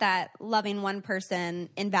don't think that loving one person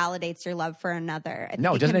invalidates your love for another.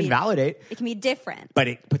 No, it doesn't invalidate. It can be different. But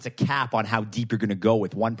it puts a cap on how deep you're going to go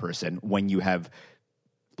with one person when you have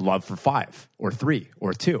love for 5 or 3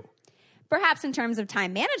 or 2. Perhaps in terms of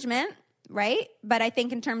time management, right? But I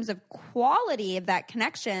think in terms of quality of that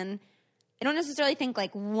connection, I don't necessarily think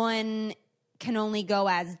like one can only go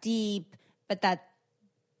as deep, but that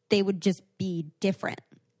they would just be different.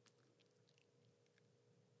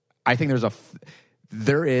 I think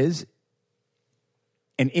there is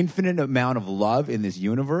an infinite amount of love in this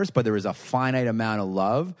universe, but there is a finite amount of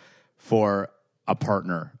love for a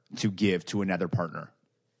partner to give to another partner.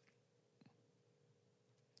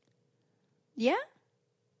 Yeah.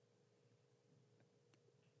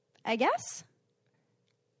 I guess.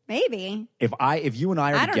 Maybe. If you and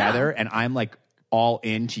I are together and I'm like all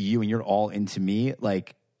into you and you're all into me,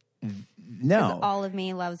 like, no. All of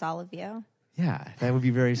me loves all of you. Yeah, that would be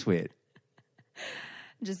very sweet.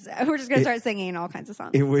 We're just gonna start singing all kinds of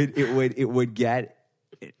songs. It would get.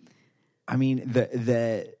 I mean,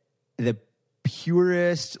 the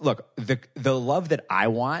purest look. The love that I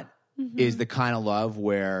want is the kind of love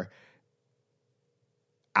where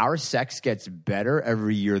our sex gets better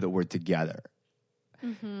every year that we're together.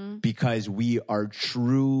 Because we are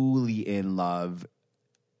truly in love,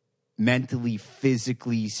 mentally,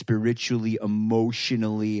 physically, spiritually,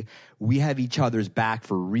 emotionally. We have each other's back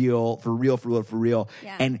for real.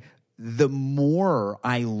 Yeah. And the more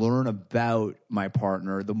I learn about my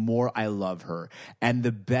partner, the more I love her, and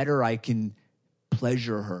the better I can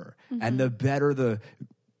pleasure her, and the better the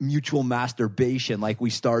mutual masturbation, like we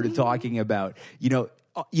started talking about. You know,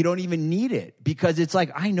 you don't even need it because it's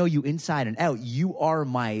like, I know you inside and out. You are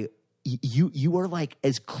you are like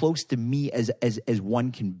as close to me as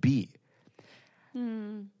one can be.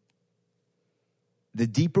 The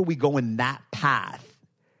deeper we go in that path,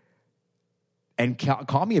 and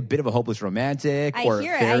call me a bit of a hopeless romantic or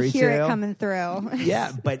fairy tale. I hear it coming through.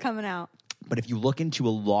 Yeah, but it's coming out. But if you look into a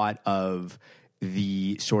lot of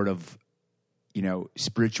the sort of, you know,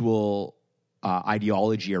 spiritual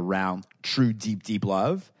ideology around true deep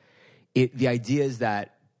love, the idea is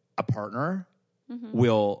that a partner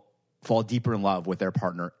will fall deeper in love with their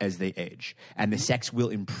partner as they age, and the sex will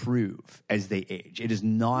improve as they age. It is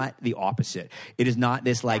not the opposite. It is not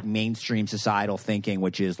this like mainstream societal thinking,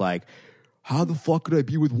 which is like, how the fuck could I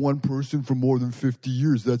be with one person for more than 50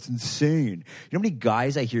 years? That's insane. You know how many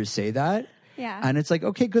guys I hear say that? Yeah. And it's like,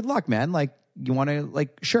 okay, good luck, man. Like, you want to,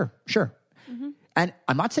 like, sure. And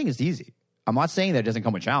I'm not saying it's easy. I'm not saying that it doesn't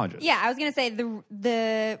come with challenges. Yeah, I was going to say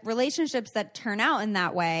the relationships that turn out in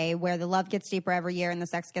that way, where the love gets deeper every year and the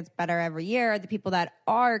sex gets better every year, are the people that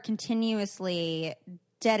are continuously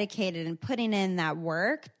dedicated and putting in that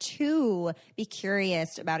work to be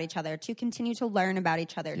curious about each other, to continue to learn about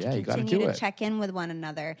each other, to continue to check in with one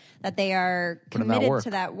another, that they are committed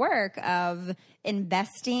to that work of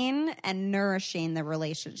investing and nourishing the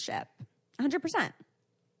relationship. 100%.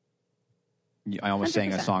 I almost 100%.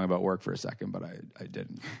 sang a song about work for a second, but I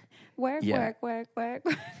didn't. Work.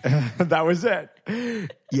 That was it.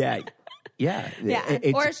 Yeah.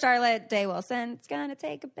 Or Charlotte Day Wilson, it's going to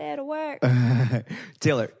take a bit of work.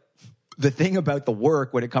 Taylor, the thing about the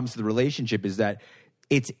work when it comes to the relationship is that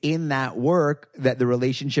it's in that work that the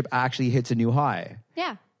relationship actually hits a new high.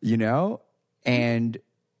 Yeah. You know? And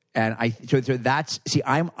so that's, see,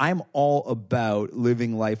 I'm all about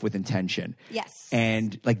living life with intention. Yes.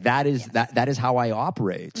 And like that is that is how I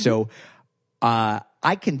operate. So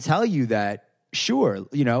I can tell you that, sure,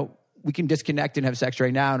 you know, we can disconnect and have sex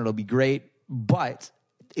right now and it'll be great, but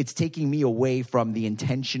it's taking me away from the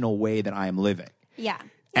intentional way that I am living. Yeah.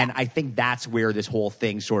 And I think that's where this whole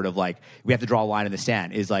thing sort of like, we have to draw a line in the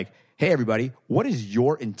sand, is like, hey, everybody, what is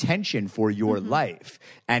your intention for your life?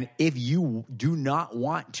 And if you do not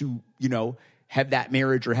want to, you know, have that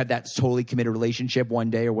marriage or have that totally committed relationship one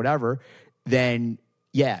day or whatever, then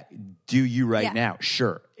yeah, do you now?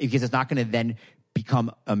 Sure. Because it's not going to then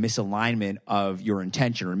become a misalignment of your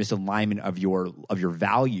intention or a misalignment of your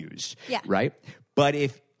values. Yeah. Right? But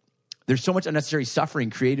if there's so much unnecessary suffering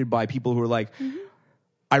created by people who are like,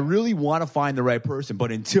 I really want to find the right person,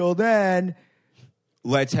 but until then,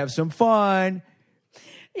 let's have some fun.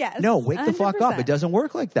 Yes. No, wake 100%. the fuck up. It doesn't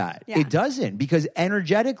work like that. Yeah. It doesn't, because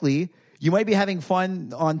energetically, you might be having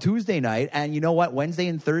fun on Tuesday night, and you know what? Wednesday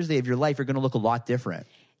and Thursday of your life are going to look a lot different.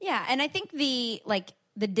 Yeah, and I think the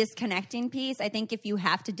disconnecting piece, I think if you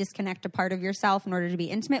have to disconnect a part of yourself in order to be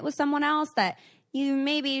intimate with someone else, that you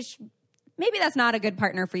maybe that's not a good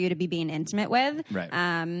partner for you to be being intimate with.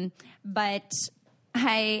 Right. But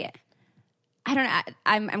I don't know.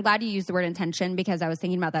 I'm glad you used the word intention, because I was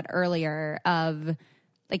thinking about that earlier of,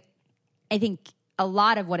 like, I think a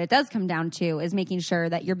lot of what it does come down to is making sure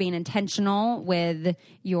that you're being intentional with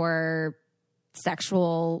your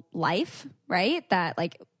sexual life, right? That,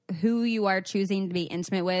 like, who you are choosing to be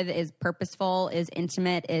intimate with is purposeful, is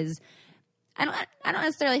intimate, is, I don't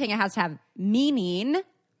necessarily think it has to have meaning,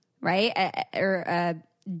 right? Or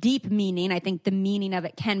deep meaning. I think the meaning of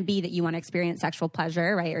it can be that you want to experience sexual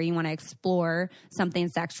pleasure, right? Or you want to explore something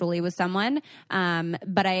sexually with someone.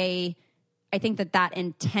 But I think that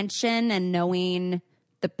intention and knowing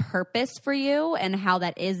the purpose for you and how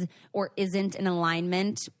that is or isn't in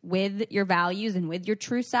alignment with your values and with your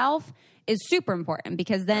true self is super important,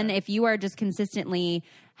 because then if you are just consistently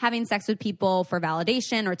having sex with people for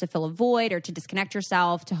validation or to fill a void or to disconnect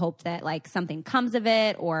yourself to hope that like something comes of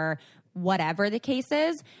it or whatever the case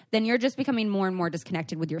is, then you're just becoming more and more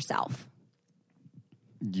disconnected with yourself.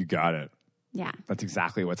 You got it. Yeah. That's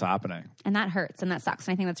exactly what's happening. And that hurts and that sucks.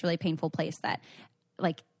 And I think that's a really painful place that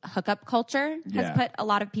like hookup culture has put a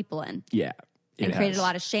lot of people in. Yeah. And created a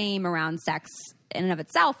lot of shame around sex in and of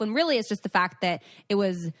itself, when really it's just the fact that it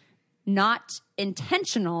was not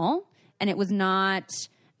intentional and it was not,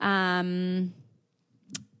 it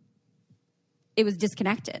was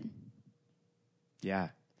disconnected. Yeah.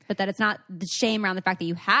 But that it's not the shame around the fact that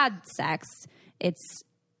you had sex. It's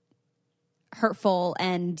hurtful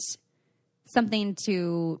and something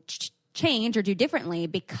to change or do differently,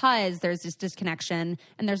 because there's this disconnection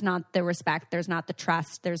and there's not the respect, there's not the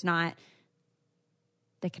trust, there's not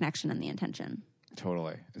the connection and the intention.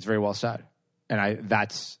 Totally. It's very well said. And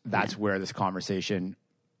that's where this conversation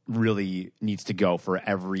really needs to go for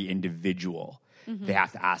every individual. Mm-hmm. They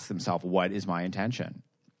have to ask themselves, what is my intention?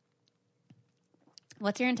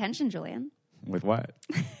 What's your intention, Julian? With what?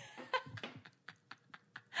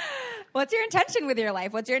 What's your intention with your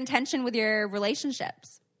life? What's your intention with your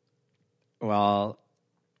relationships? Well,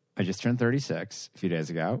 I just turned 36 a few days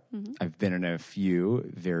ago. Mm-hmm. I've been in a few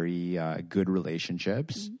very good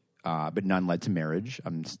relationships, but none led to marriage.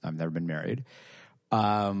 I've never been married.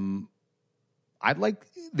 I'd like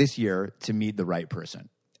this year to meet the right person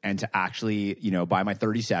and to actually, by my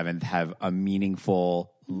 37th, have a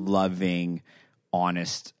meaningful, loving,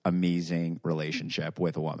 honest, amazing relationship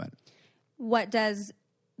with a woman. What does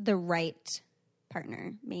the right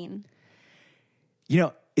partner mean?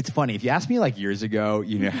 It's funny. If you asked me like years ago,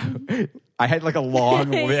 I had like a long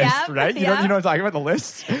list, right? You know what I'm talking about, the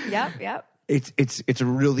list? Yep. It's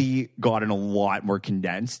really gotten a lot more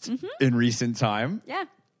condensed in recent time. Yeah.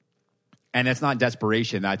 And that's not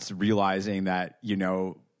desperation. That's realizing that,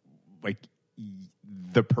 like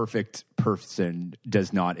the perfect person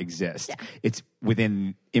does not exist. Yeah. It's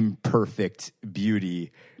within imperfect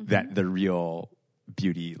beauty that the real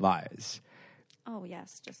beauty lies. Oh,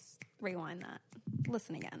 yes. Just rewind that.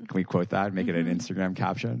 Listen again. Can we quote that? Make it an Instagram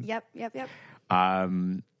caption? Yep.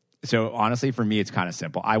 So honestly, for me, it's kind of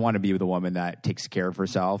simple. I want to be with a woman that takes care of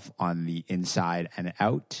herself on the inside and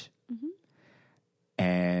out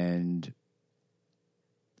and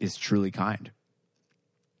is truly kind.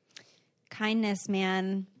 Kindness,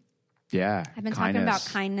 man. Yeah. I've been talking about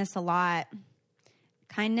kindness a lot.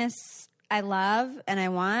 Kindness I love and I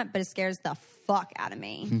want, but it scares the fuck out of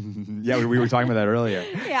me. Yeah, we were talking about that earlier.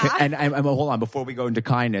 Yeah. And hold on, before we go into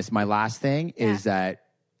kindness, my last thing is that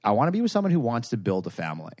I want to be with someone who wants to build a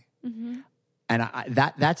family. And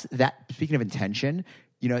that's speaking of intention,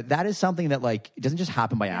 that is something that like it doesn't just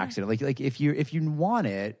happen by accident. Like if you want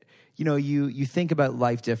it, you think about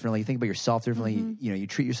life differently, you think about yourself differently, you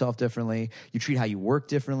treat yourself differently, you treat how you work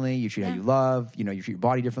differently, you treat how you love, you treat your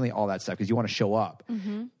body differently, all that stuff, because you want to show up.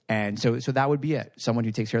 And so that would be it. Someone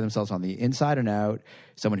who takes care of themselves on the inside and out,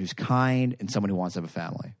 someone who's kind, and someone who wants to have a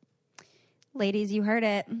family. Ladies, you heard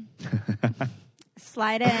it.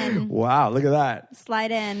 Slide in. Wow, look at that.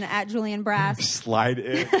 Slide in at Julian Brass. Slide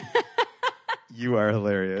in. You are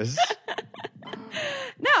hilarious.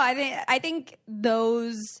 No, I think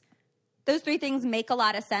those three things make a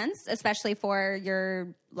lot of sense, especially for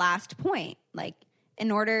your last point. Like, in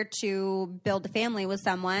order to build a family with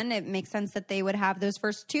someone, it makes sense that they would have those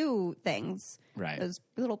first two things. Right. Those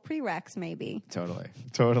little prereqs, maybe. Totally.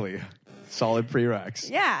 Solid prereqs.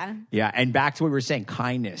 Yeah. Yeah. And back to what we were saying,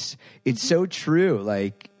 kindness. It's so true.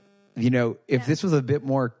 Like, if this was a bit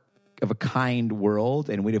more of a kind world,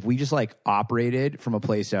 and if we just like operated from a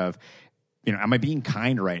place of, am I being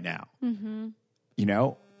kind right now?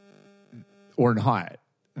 Or not?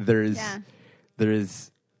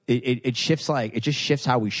 It shifts, like, it just shifts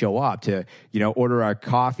how we show up to, order our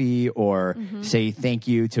coffee or say thank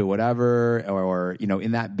you to whatever, or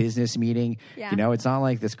in that business meeting, it's not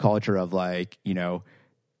like this culture of like,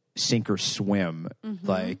 sink or swim,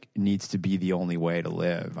 like needs to be the only way to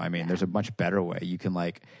live. I mean, there's a much better way. You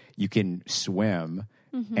can swim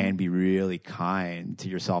and be really kind to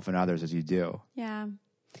yourself and others as you do. Yeah.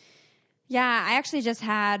 Yeah. I actually just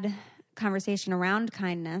had conversation around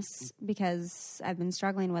kindness because I've been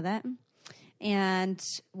struggling with it, and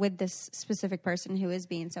with this specific person who is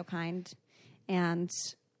being so kind, and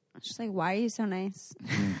I was just like, why are you so nice?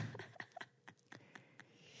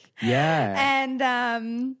 Yeah.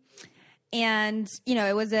 And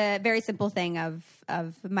it was a very simple thing of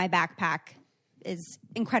my backpack is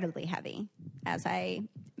incredibly heavy as I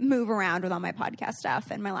move around with all my podcast stuff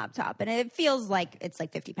and my laptop. And it feels like it's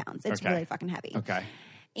like 50 pounds. It's really fucking heavy. Okay.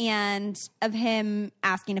 And of him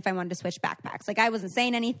asking if I wanted to switch backpacks. Like, I wasn't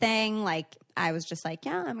saying anything. Like, I was just like,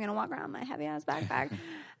 yeah, I'm going to walk around my heavy ass backpack.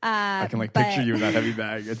 I can picture you with that heavy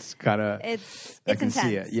bag. It's kind of, it's I can intense.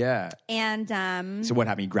 see it. Yeah. And, so what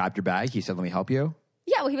happened? You grabbed your bag. He said, let me help you.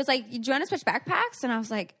 yeah, well, he was like, do you want to switch backpacks? And I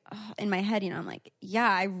was like, oh, in my head, I'm like, yeah,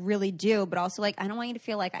 I really do. But also, like, I don't want you to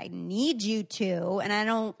feel like I need you to. And I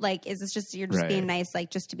don't, like, is this just, you're just being nice,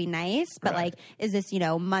 like, just to be nice? But, like, is this,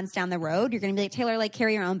 months down the road, you're going to be like, Taylor, like,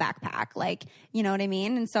 carry your own backpack. Like, you know what I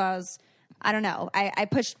mean? And so I don't know. I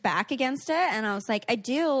pushed back against it. And I was like, I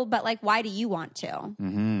do. But, like, why do you want to?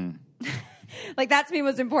 Mm-hmm. Like, that to me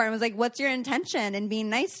was important. I was like, what's your intention in being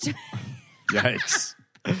nice to me? Yikes.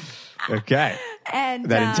 Okay. And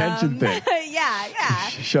that intention thing. Yeah.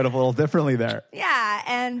 Showed up a little differently there. Yeah.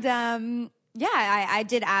 And I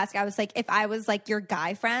did ask. I was like, if I was like your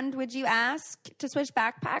guy friend, would you ask to switch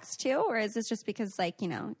backpacks too? Or is this just because like, you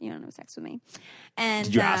don't have sex with me? And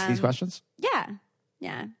did you ask these questions? Yeah.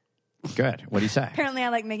 Yeah. Good. What do you say? Apparently I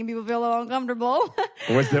like making people feel a little uncomfortable.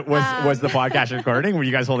 Was the podcast recording? Were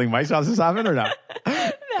you guys holding mics while this happened or not?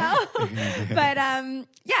 No. But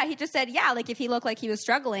he just said, yeah, like if he looked like he was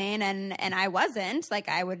struggling and I wasn't, like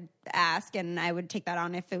I would ask and I would take that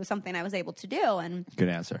on if it was something I was able to do. And good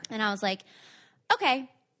answer. And I was like, okay,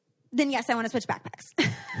 then yes, I want to switch backpacks.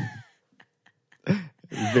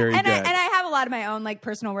 Very good. And I have a lot of my own like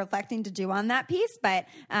personal reflecting to do on that piece, but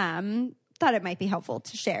thought it might be helpful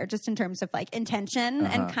to share just in terms of like intention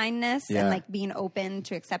and kindness and like being open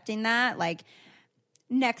to accepting that. Like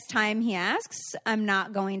next time he asks, I'm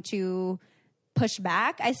not going to push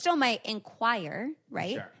back. I still might inquire,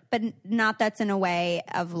 right? Sure. But not that's in a way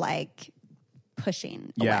of like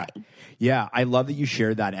pushing away. Yeah. I love that you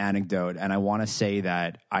shared that anecdote. And I want to say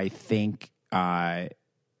that I think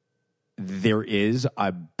there is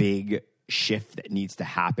a big shift that needs to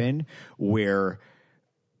happen where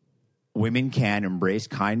women can embrace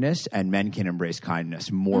kindness and men can embrace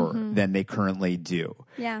kindness more than they currently do.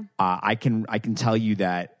 Yeah. I can tell you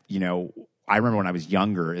that, I remember when I was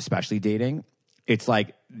younger, especially dating, it's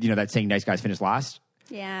like, that saying nice guys finish last.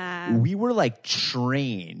 Yeah. We were like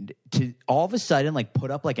trained to all of a sudden like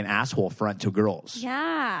put up like an asshole front to girls.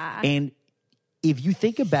 Yeah. And if you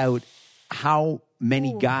think about how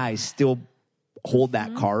many guys still hold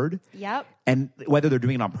that card. Yep. And whether they're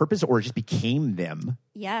doing it on purpose or it just became them.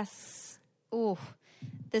 Yes. Ooh,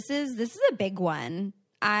 this is a big one.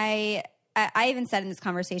 I even said in this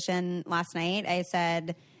conversation last night, I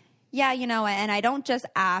said, yeah, and I don't just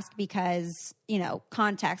ask because,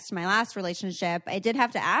 context, my last relationship, I did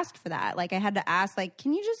have to ask for that. Like I had to ask, like,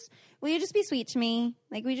 will you just be sweet to me?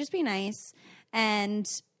 Like, will you just be nice? And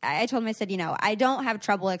I told him, I said, I don't have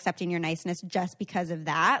trouble accepting your niceness just because of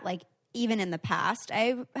that. Like, even in the past,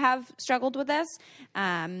 I have struggled with this.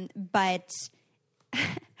 But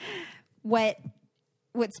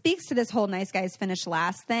what speaks to this whole nice guys finish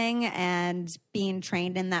last thing and being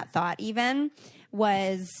trained in that thought even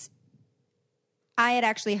was I had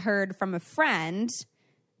actually heard from a friend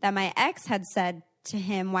that my ex had said to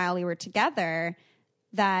him while we were together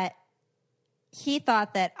that he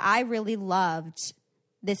thought that I really loved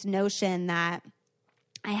this notion that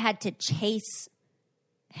I had to chase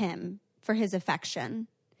him for his affection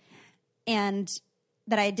and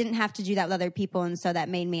that I didn't have to do that with other people. And so that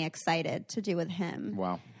made me excited to do with him.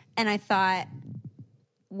 Wow. And I thought,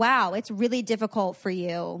 wow, it's really difficult for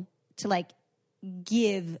you to like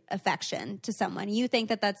give affection to someone. You think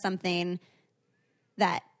that that's something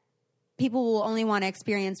that people will only want to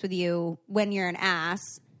experience with you when you're an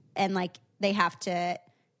ass and like they have to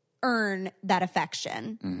earn that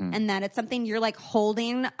affection and that it's something you're like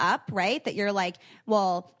holding up, right? That you're like,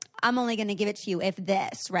 well, I'm only going to give it to you if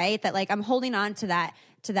this, right? That like I'm holding on to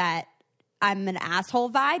that I'm an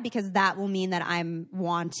asshole vibe because that will mean that I'm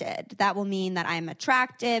wanted. That will mean that I'm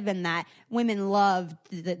attractive and that women love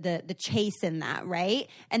the chase in that, right?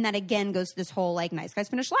 And that again goes to this whole like nice guys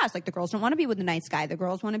finish last. Like the girls don't want to be with the nice guy. The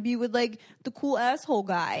girls want to be with like the cool asshole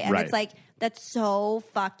guy. And it's like, that's so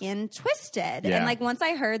fucking twisted. Yeah. And like once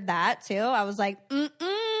I heard that too, I was like,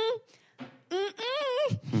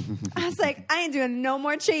 I was like, I ain't doing no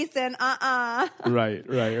more chasing. Right.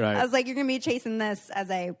 I was like, you're going to be chasing this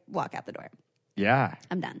as I walk out the door. Yeah.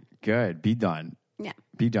 I'm done. Good. Be done. Yeah.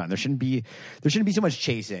 Be done. There shouldn't be so much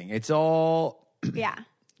chasing. It's all Yeah.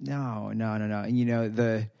 No. And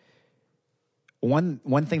the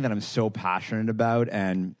one thing that I'm so passionate about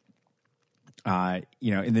and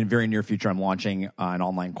in the very near future I'm launching an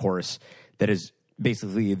online course that is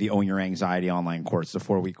basically the Own Your Anxiety online course. It's a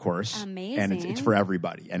 4-week course. Amazing. And it's for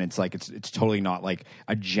everybody. And it's like, it's totally not like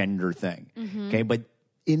a gender thing. Okay. But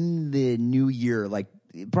in the new year, like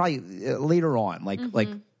probably later on, like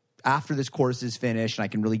after this course is finished and I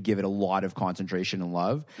can really give it a lot of concentration and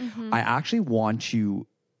love, I actually want to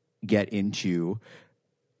get into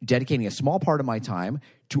dedicating a small part of my time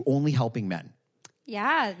to only helping men.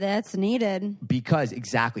 Yeah, that's needed. Because,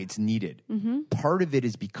 exactly, it's needed. Part of it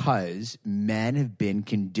is because men have been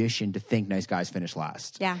conditioned to think nice guys finish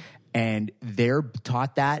last. Yeah. And they're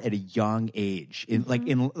taught that at a young age.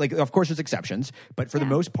 Like, of course, there's exceptions, but for the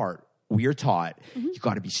most part, we are taught you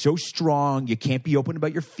got to be so strong. You can't be open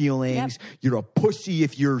about your feelings. You're a pussy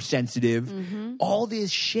if you're sensitive. All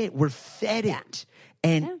this shit, we're fed it.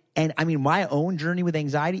 And I mean, my own journey with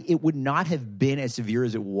anxiety, it would not have been as severe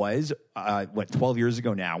as it was, 12 years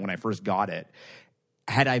ago now when I first got it,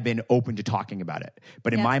 had I been open to talking about it.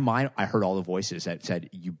 But in my mind, I heard all the voices that said,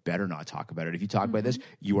 you better not talk about it. If you talk about this,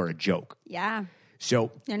 you are a joke. Yeah.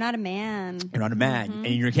 So you're not a man. You're not a man, and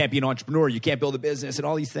you can't be an entrepreneur. You can't build a business, and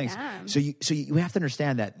all these things. Yeah. So you have to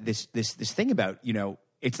understand that this thing about,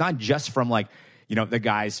 it's not just from like, the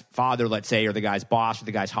guy's father, let's say, or the guy's boss, or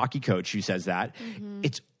the guy's hockey coach who says that.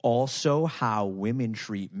 It's also how women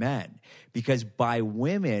treat men, because by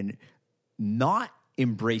women not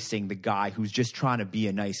embracing the guy who's just trying to be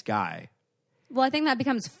a nice guy. Well, I think that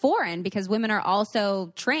becomes foreign because women are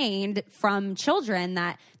also trained from children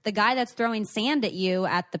that the guy that's throwing sand at you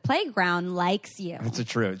at the playground likes you. That's a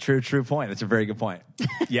true point. That's a very good point.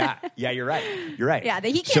 Yeah, you're right. You're right. Yeah, that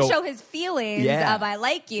he can't show his feelings of I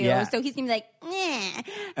like you, so he's going to be like, meh.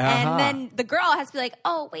 And then the girl has to be like,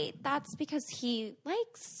 oh, wait, that's because he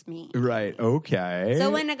likes me. Right, okay. So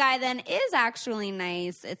when a guy then is actually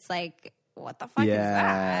nice, it's like, what the fuck is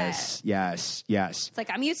that? Yes. It's like,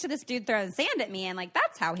 I'm used to this dude throwing sand at me, and like,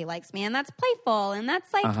 that's how he likes me, and that's playful, and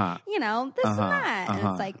that's like, this and that. And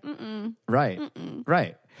it's like,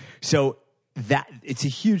 Right. So that it's a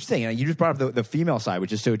huge thing. And you just brought up the female side,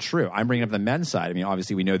 which is so true. I'm bringing up the men's side. I mean,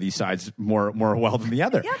 obviously we know these sides more well than the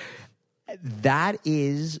other. That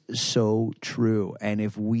is so true. And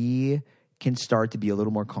if we can start to be a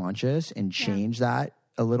little more conscious and change that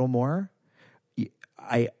a little more,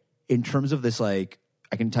 in terms of this, like,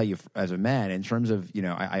 I can tell you as a man, in terms of,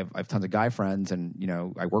 I have tons of guy friends and,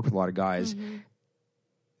 I work with a lot of guys.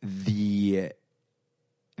 The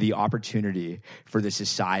opportunity for the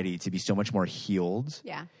society to be so much more healed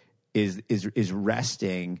is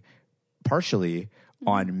resting partially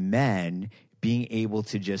on men being able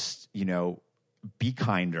to just, be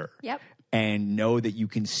kinder. And know that you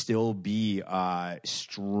can still be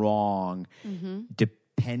strong,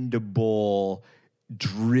 dependable,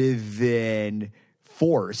 driven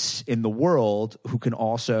force in the world who can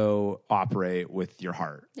also operate with your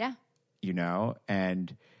heart.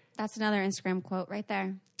 And that's another Instagram quote right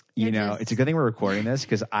there. It's a good thing we're recording this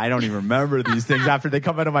because I don't even remember these things after they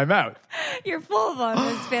come out of my mouth. You're full of them.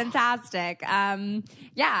 It's fantastic. I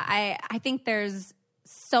think there's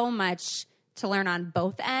so much to learn on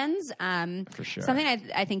both ends. For sure. Something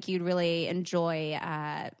I think you'd really enjoy.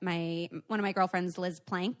 One of my girlfriends, Liz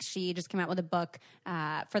Plank, she just came out with a book,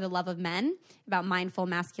 For the Love of Men, about mindful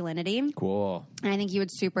masculinity. Cool. And I think you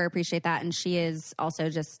would super appreciate that. And she is also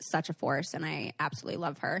just such a force, and I absolutely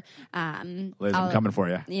love her. Liz, I'm coming for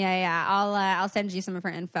you. Yeah. I'll send you some of her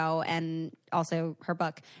info and also her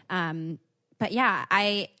book. But yeah,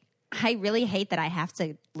 I really hate that I have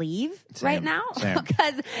to leave right now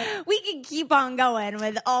because we can keep on going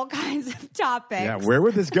with all kinds of topics. Yeah, where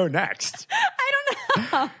would this go next? I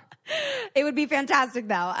don't know. It would be fantastic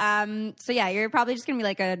though. So yeah, you're probably just going to be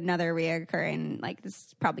like another reoccurring, like this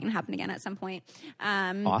is probably going to happen again at some point.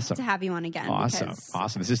 Awesome. To have you on again.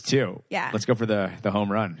 Awesome. This is 2. Yeah. Let's go for the home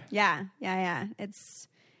run. Yeah. It's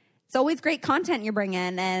always great content you're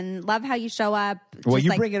bringing and love how you show up. Well,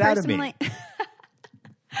 you bring it out of me.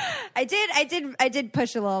 I did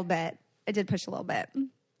push a little bit.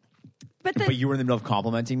 But you were in the middle of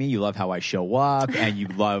complimenting me. You love how I show up, and you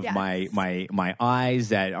love my eyes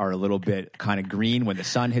that are a little bit kind of green when the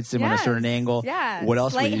sun hits them on a certain angle. Yeah. What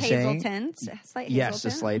else were you saying? Slight hazel yes,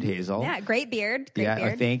 tint. A slight hazel. Yeah, great beard.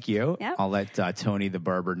 Thank you. Yep. I'll let Tony the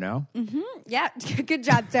barber know. Mm-hmm. Yeah, good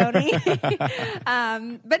job, Tony. But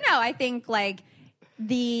no, I think like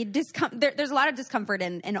there's a lot of discomfort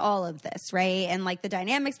in all of this, right? And like the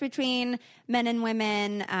dynamics between men and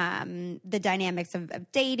women, the dynamics of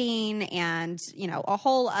dating, and a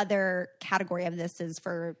whole other category of this is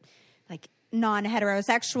for like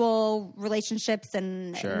non-heterosexual relationships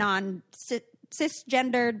and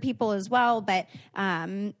non-cisgendered people as well. But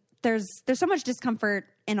there's so much discomfort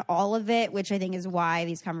in all of it, which I think is why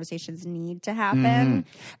these conversations need to happen.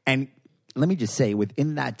 And let me just say,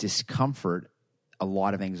 within that discomfort, a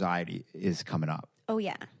lot of anxiety is coming up. Oh,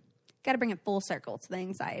 yeah. Got to bring it full circle to the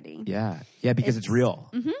anxiety. Yeah. Yeah, because it's real.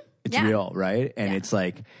 It's real, right? And it's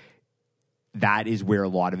like, that is where a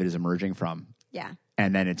lot of it is emerging from. Yeah.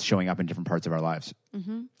 And then it's showing up in different parts of our lives.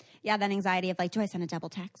 Yeah, that anxiety of like, do I send a double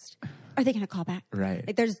text? Are they going to call back? Right.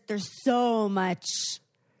 Like there's so much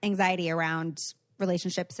anxiety around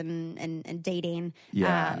relationships and dating.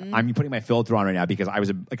 Yeah. I'm putting my filter on right now because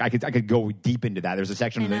I could go deep into that. There's a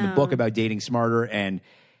section in the book about dating smarter, and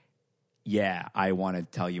I want to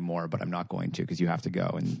tell you more, but I'm not going to because you have to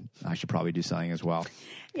go, and I should probably do something as well.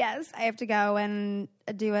 Yes, I have to go and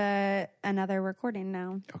do another recording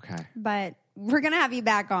now. Okay. But we're going to have you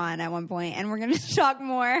back on at one point, and we're going to talk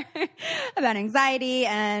more about anxiety,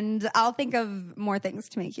 and I'll think of more things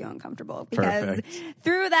to make you uncomfortable. Because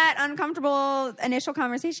through that uncomfortable initial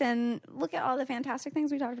conversation, look at all the fantastic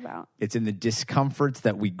things we talked about. It's in the discomforts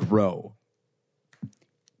that we grow.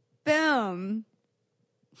 Boom.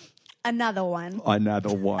 Another one.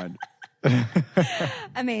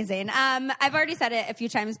 Amazing. I've already said it a few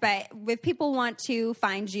times, but if people want to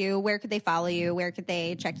find you, where could they follow you? Where could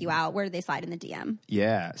they check you out? Where do they slide in the DM?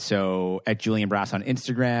 Yeah. So at Julian Brass on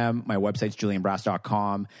Instagram, my website's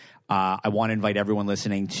julianbrass.com. I want to invite everyone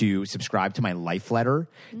listening to subscribe to my life letter.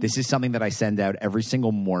 This is something that I send out every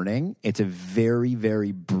single morning. It's a very,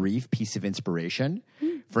 very brief piece of inspiration.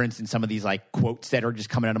 For instance, some of these like quotes that are just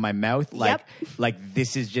coming out of my mouth, like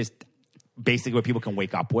this is just basically what people can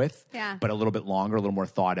wake up with, but a little bit longer, a little more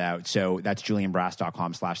thought out. So that's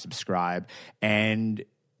julianbrass.com/subscribe. And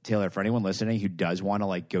Taylor, for anyone listening who does want to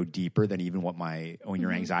like go deeper than even what my Own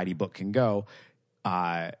Your Anxiety book can go,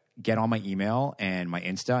 get on my email and my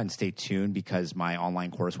Insta and stay tuned because my online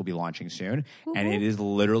course will be launching soon. And it is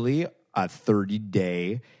literally a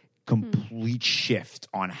 30-day complete shift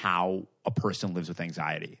on how a person lives with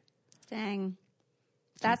anxiety. Dang.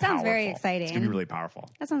 That sounds very exciting. It's going to be really powerful.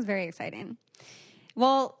 That sounds very exciting.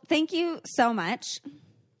 Well, thank you so much.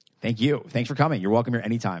 Thank you. Thanks for coming. You're welcome here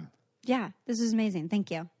anytime. Yeah, this is amazing.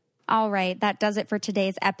 Thank you. All right, that does it for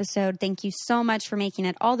today's episode. Thank you so much for making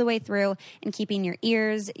it all the way through and keeping your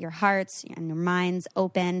ears, your hearts, and your minds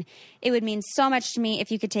open. It would mean so much to me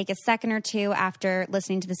if you could take a second or two after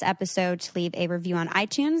listening to this episode to leave a review on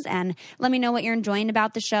iTunes and let me know what you're enjoying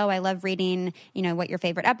about the show. I love reading, what your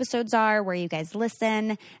favorite episodes are, where you guys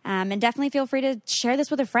listen, and definitely feel free to share this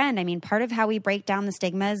with a friend. I mean, part of how we break down the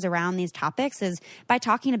stigmas around these topics is by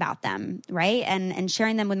talking about them, right? And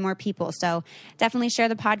sharing them with more people. So definitely share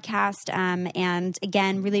the podcast. And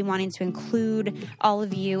again, really wanting to include all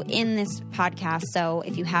of you in this podcast. So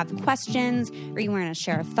if you have questions or you want to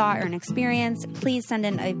share a thought or an experience, please send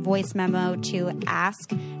in a voice memo to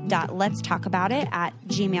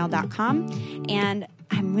ask.letstalkaboutit@gmail.com. And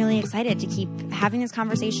I'm really excited to keep having these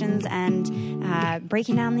conversations and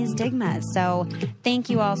breaking down these stigmas. So thank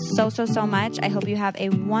you all so much. I hope you have a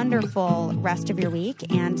wonderful rest of your week,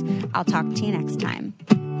 and I'll talk to you next time.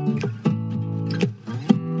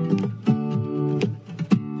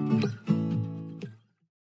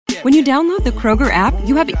 When you download the Kroger app,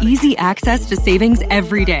 you have easy access to savings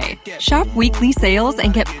every day. Shop weekly sales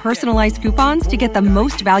and get personalized coupons to get the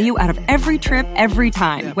most value out of every trip, every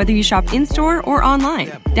time, whether you shop in-store or online.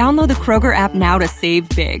 Download the Kroger app now to save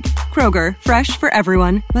big. Kroger, fresh for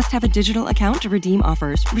everyone. Must have a digital account to redeem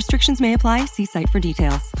offers. Restrictions may apply. See site for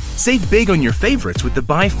details. Save big on your favorites with the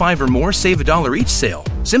Buy 5 or More, Save $1 each sale.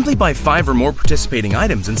 Simply buy 5 or more participating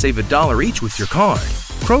items and save $1 each with your card.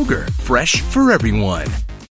 Kroger, fresh for everyone.